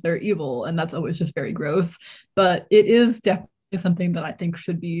that means they're evil. And that's always just very gross. But it is definitely something that I think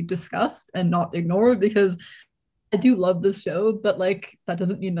should be discussed and not ignored because I do love this show, but like that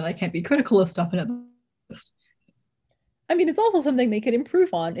doesn't mean that I can't be critical of stuff in it. I mean, it's also something they could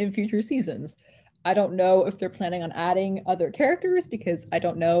improve on in future seasons. I don't know if they're planning on adding other characters because I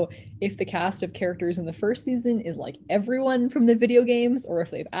don't know if the cast of characters in the first season is like everyone from the video games or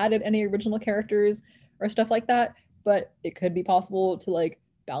if they've added any original characters or stuff like that. But it could be possible to like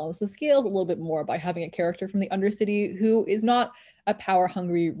balance the scales a little bit more by having a character from the Undercity who is not a power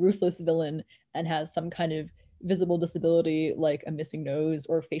hungry, ruthless villain and has some kind of visible disability like a missing nose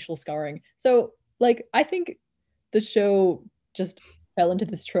or facial scarring. So, like, I think the show just fell into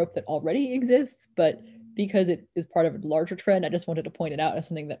this trope that already exists, but because it is part of a larger trend, I just wanted to point it out as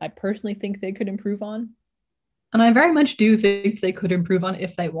something that I personally think they could improve on. And I very much do think they could improve on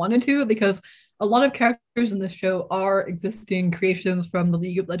if they wanted to, because a lot of characters in this show are existing creations from the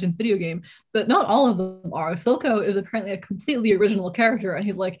League of Legends video game, but not all of them are. Silco is apparently a completely original character, and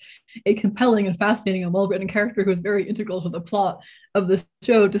he's like a compelling and fascinating and well-written character who is very integral to the plot of the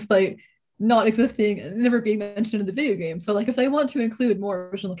show, despite not existing and never being mentioned in the video game. So like if they want to include more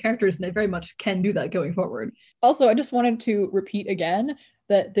original characters, they very much can do that going forward. Also, I just wanted to repeat again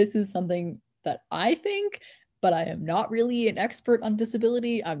that this is something that I think, but I am not really an expert on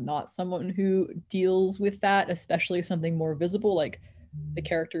disability. I'm not someone who deals with that, especially something more visible like the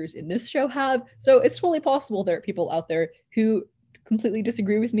characters in this show have. So it's totally possible there are people out there who completely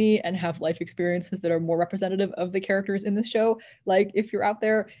disagree with me and have life experiences that are more representative of the characters in this show. Like if you're out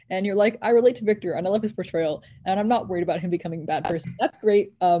there and you're like, I relate to Victor and I love his portrayal and I'm not worried about him becoming a bad person, that's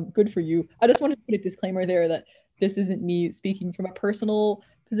great. Good for you. I just wanted to put a disclaimer there that this isn't me speaking from a personal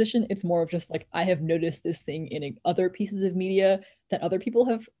position. It's more of just like I have noticed this thing in other pieces of media that other people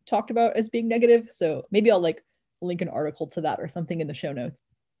have talked about as being negative. So maybe I'll like link an article to that or something in the show notes.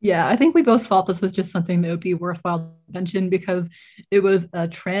 Yeah, I think we both thought this was just something that would be worthwhile to mention because it was a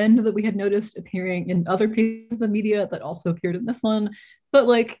trend that we had noticed appearing in other pieces of media that also appeared in this one. But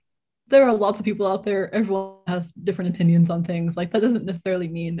like, there are lots of people out there. Everyone has different opinions on things. Like, that doesn't necessarily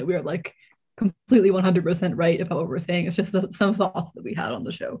mean that we're like completely 100% right about what we're saying. It's just some thoughts that we had on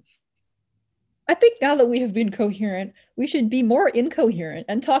the show. I think now that we have been coherent, we should be more incoherent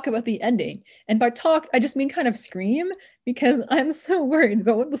and talk about the ending. And by talk, I just mean kind of scream because I'm so worried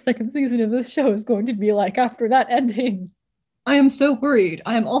about what the second season of this show is going to be like after that ending. I am so worried.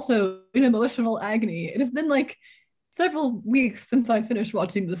 I am also in emotional agony. It has been like several weeks since I finished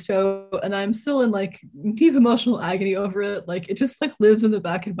watching the show, and I'm still in like deep emotional agony over it. Like it just like lives in the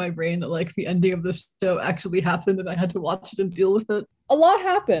back of my brain that like the ending of the show actually happened and I had to watch it and deal with it. A lot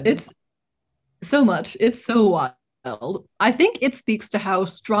happened. It's so much. It's so wild. I think it speaks to how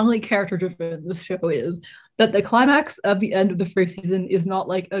strongly character driven this show is. That the climax of the end of the first season is not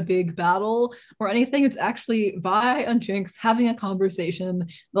like a big battle or anything. It's actually Vi and Jinx having a conversation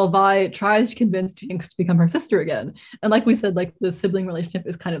while Vi tries to convince Jinx to become her sister again. And like we said, like the sibling relationship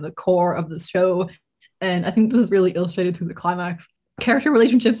is kind of the core of the show. And I think this is really illustrated through the climax. Character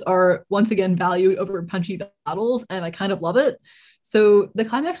relationships are once again valued over punchy battles, and I kind of love it. So the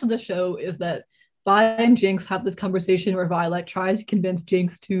climax of the show is that Vi and Jinx have this conversation where Vi like tries to convince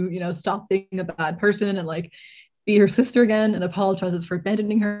Jinx to, you know, stop being a bad person and like be her sister again and apologizes for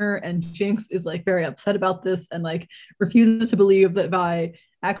abandoning her. And Jinx is like very upset about this and like refuses to believe that Vi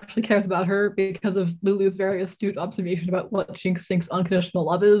actually cares about her because of Lulu's very astute observation about what Jinx thinks unconditional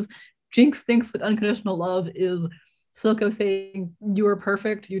love is. Jinx thinks that unconditional love is Silco saying, you are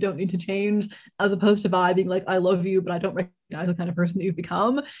perfect, you don't need to change, as opposed to Vi being like, I love you, but I don't recognize the kind of person that you've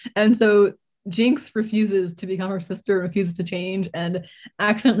become. And so Jinx refuses to become her sister, refuses to change, and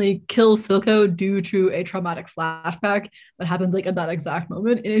accidentally kills Silco due to a traumatic flashback that happens like at that exact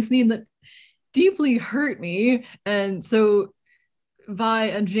moment in a scene that deeply hurt me. And so Vi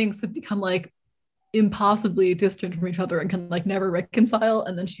and Jinx have become like impossibly distant from each other and can like never reconcile.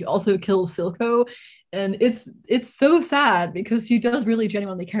 And then she also kills Silco, and it's so sad because she does really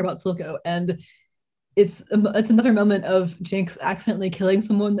genuinely care about Silco, and it's another moment of Jinx accidentally killing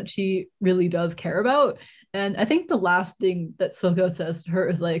someone that she really does care about. And I think the last thing that Silco says to her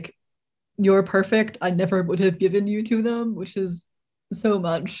is like, you're perfect, I never would have given you to them, which is so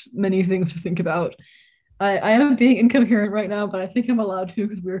much, many things to think about. I am being incoherent right now, but I think I'm allowed to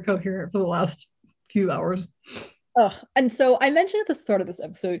because we were coherent for the last few hours. And so I mentioned at the start of this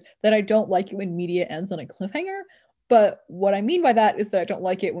episode that I don't like it when media ends on a cliffhanger, but what I mean by that is that I don't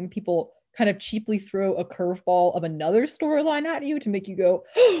like it when people kind of cheaply throw a curveball of another storyline at you to make you go,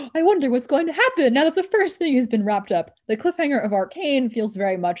 oh, I wonder what's going to happen now that the first thing has been wrapped up. The cliffhanger of Arcane feels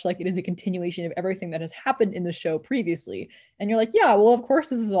very much like it is a continuation of everything that has happened in the show previously. And you're like, yeah, well, of course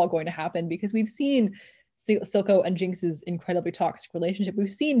this is all going to happen because we've seen Silco and Jinx's incredibly toxic relationship.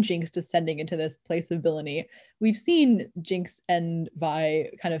 We've seen Jinx descending into this place of villainy. We've seen Jinx and Vi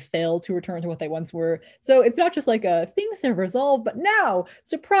kind of fail to return to what they once were. So it's not just like things have resolved, but now,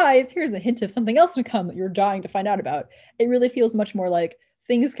 surprise, here's a hint of something else to come that you're dying to find out about. It really feels much more like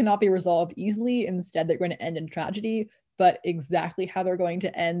things cannot be resolved easily. Instead, they're going to end in tragedy. But exactly how they're going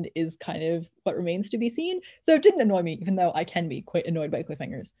to end is kind of what remains to be seen. So it didn't annoy me, even though I can be quite annoyed by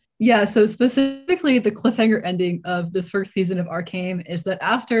cliffhangers. Yeah, so specifically the cliffhanger ending of this first season of Arcane is that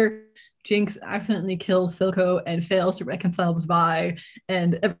after Jinx accidentally kills Silco and fails to reconcile with Vi,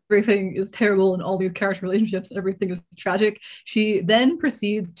 and everything is terrible in all these character relationships and everything is tragic, she then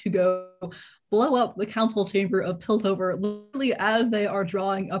proceeds to go blow up the council chamber of Piltover literally as they are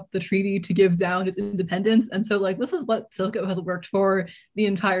drawing up the treaty to give down its independence. And so, like, this is what Silco has worked for the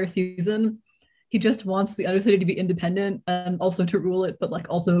entire season. He just wants the Undercity to be independent and also to rule it, but like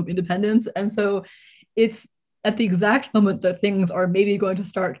also independence. And so it's at the exact moment that things are maybe going to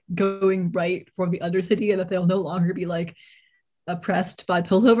start going right for the Undercity and that they'll no longer be like oppressed by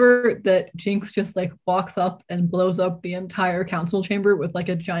Piltover, that Jinx just like walks up and blows up the entire council chamber with like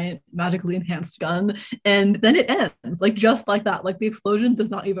a giant magically enhanced gun, and then it ends like just like that. Like the explosion does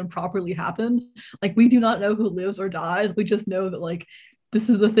not even properly happen. Like we do not know who lives or dies. We just know that like this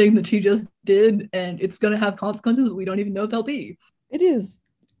is the thing that she just did and it's going to have consequences but we don't even know what they'll be. It is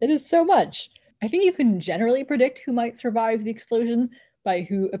so much. I think you can generally predict who might survive the explosion by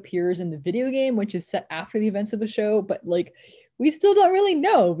who appears in the video game, which is set after the events of the show, but like we still don't really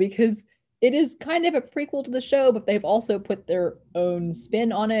know because it is kind of a prequel to the show, but they've also put their own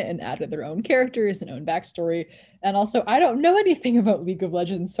spin on it and added their own characters and own backstory. And also, I don't know anything about League of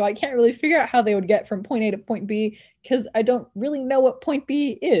Legends, so I can't really figure out how they would get from point A to point B because I don't really know what point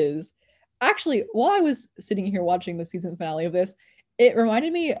B is. Actually, while I was sitting here watching the season finale of this, it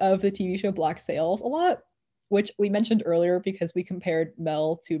reminded me of the TV show Black Sails a lot, which we mentioned earlier because we compared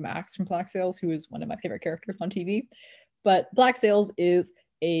Mel to Max from Black Sails, who is one of my favorite characters on TV. But Black Sails is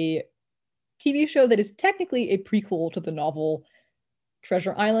a TV show that is technically a prequel to the novel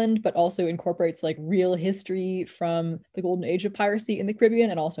Treasure Island, but also incorporates like real history from the golden age of piracy in the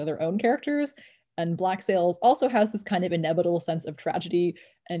Caribbean and also their own characters. And Black Sails also has this kind of inevitable sense of tragedy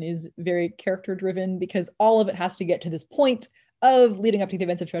and is very character driven because all of it has to get to this point of leading up to the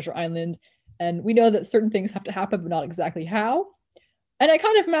events of Treasure Island. And we know that certain things have to happen, but not exactly how. And I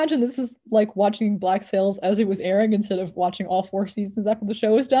kind of imagine this is like watching Black Sails as it was airing instead of watching all 4 seasons after the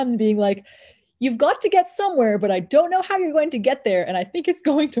show was done and being like, you've got to get somewhere, but I don't know how you're going to get there. And I think it's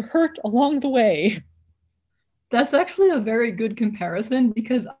going to hurt along the way. That's actually a very good comparison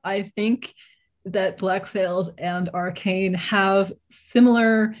because I think that Black Sails and Arcane have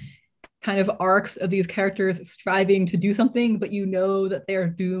similar kind of arcs of these characters striving to do something, but you know that they are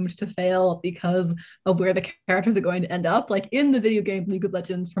doomed to fail because of where the characters are going to end up. Like in the video game League of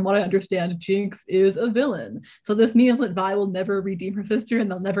Legends, from what I understand, Jinx is a villain. So this means that Vi will never redeem her sister and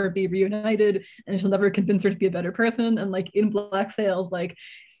they'll never be reunited and she'll never convince her to be a better person. And like in Black Sails, like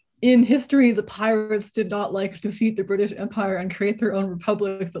in history, the pirates did not like defeat the British Empire and create their own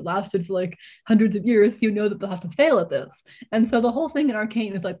republic that lasted for like hundreds of years. You know that they'll have to fail at this. And so the whole thing in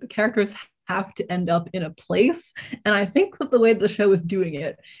Arcane is like the characters have to end up in a place. And I think that the way the show is doing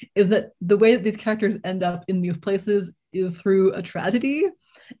it is that the way that these characters end up in these places is through a tragedy.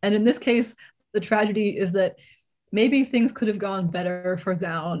 And in this case, the tragedy is that maybe things could have gone better for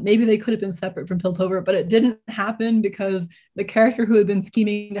Zaun. Maybe they could have been separate from Piltover, but it didn't happen because the character who had been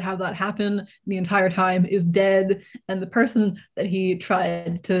scheming to have that happen the entire time is dead. And the person that he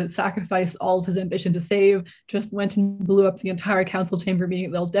tried to sacrifice all of his ambition to save just went and blew up the entire council chamber, meaning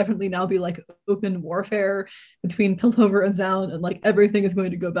there'll definitely now be like open warfare between Piltover and Zaun, and like everything is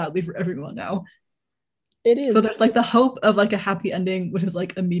going to go badly for everyone now. It is. So there's like the hope of like a happy ending, which is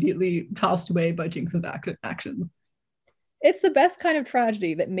like immediately tossed away by Jinx's actions. It's the best kind of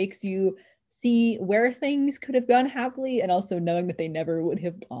tragedy that makes you see where things could have gone happily and also knowing that they never would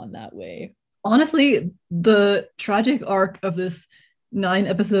have gone that way. Honestly, the tragic arc of this 9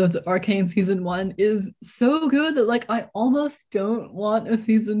 episodes of Arcane season 1 is so good that like I almost don't want a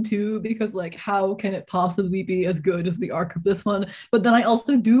season 2 because like how can it possibly be as good as the arc of this one? But then I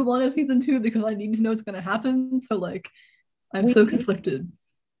also do want a season 2 because I need to know what's going to happen. So like I'm so conflicted.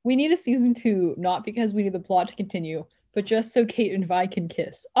 We need a season 2 not because we need the plot to continue, but just so Kate and Vi can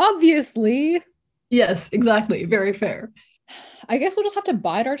kiss. Obviously. Yes, exactly. Very fair. I guess we'll just have to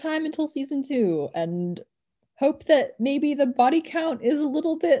bide our time until season 2 and hope that maybe the body count is a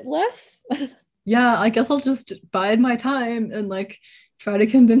little bit less. Yeah, I guess I'll just bide my time and like try to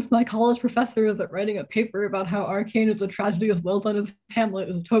convince my college professor that writing a paper about how Arcane is a tragedy as well done as Hamlet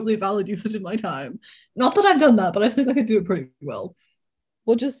is a totally valid usage of my time. Not that I've done that, but I think I could do it pretty well.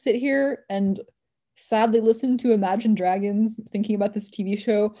 We'll just sit here and sadly listen to Imagine Dragons thinking about this TV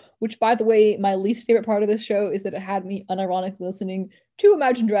show, which, by the way, my least favorite part of this show is that it had me unironically listening to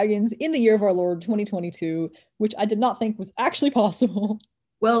Imagine Dragons in the year of our Lord 2022, which I did not think was actually possible.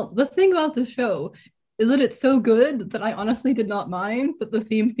 Well, the thing about this show is that it's so good that I honestly did not mind that the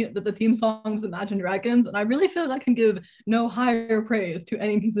theme song was Imagine Dragons, and I really feel like I can give no higher praise to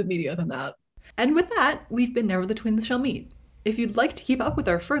any piece of media than that. And with that, we've been Never the Twins Shall Meet. If you'd like to keep up with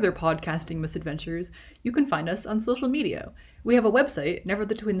our further podcasting misadventures, you can find us on social media. We have a website,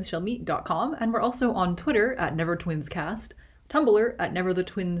 neverthetwinsshallmeet.com, and we're also on Twitter at NeverTwinsCast, Tumblr at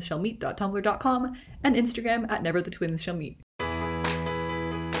neverthetwinsshallmeet.tumblr.com, and Instagram at neverthetwinsshallmeet.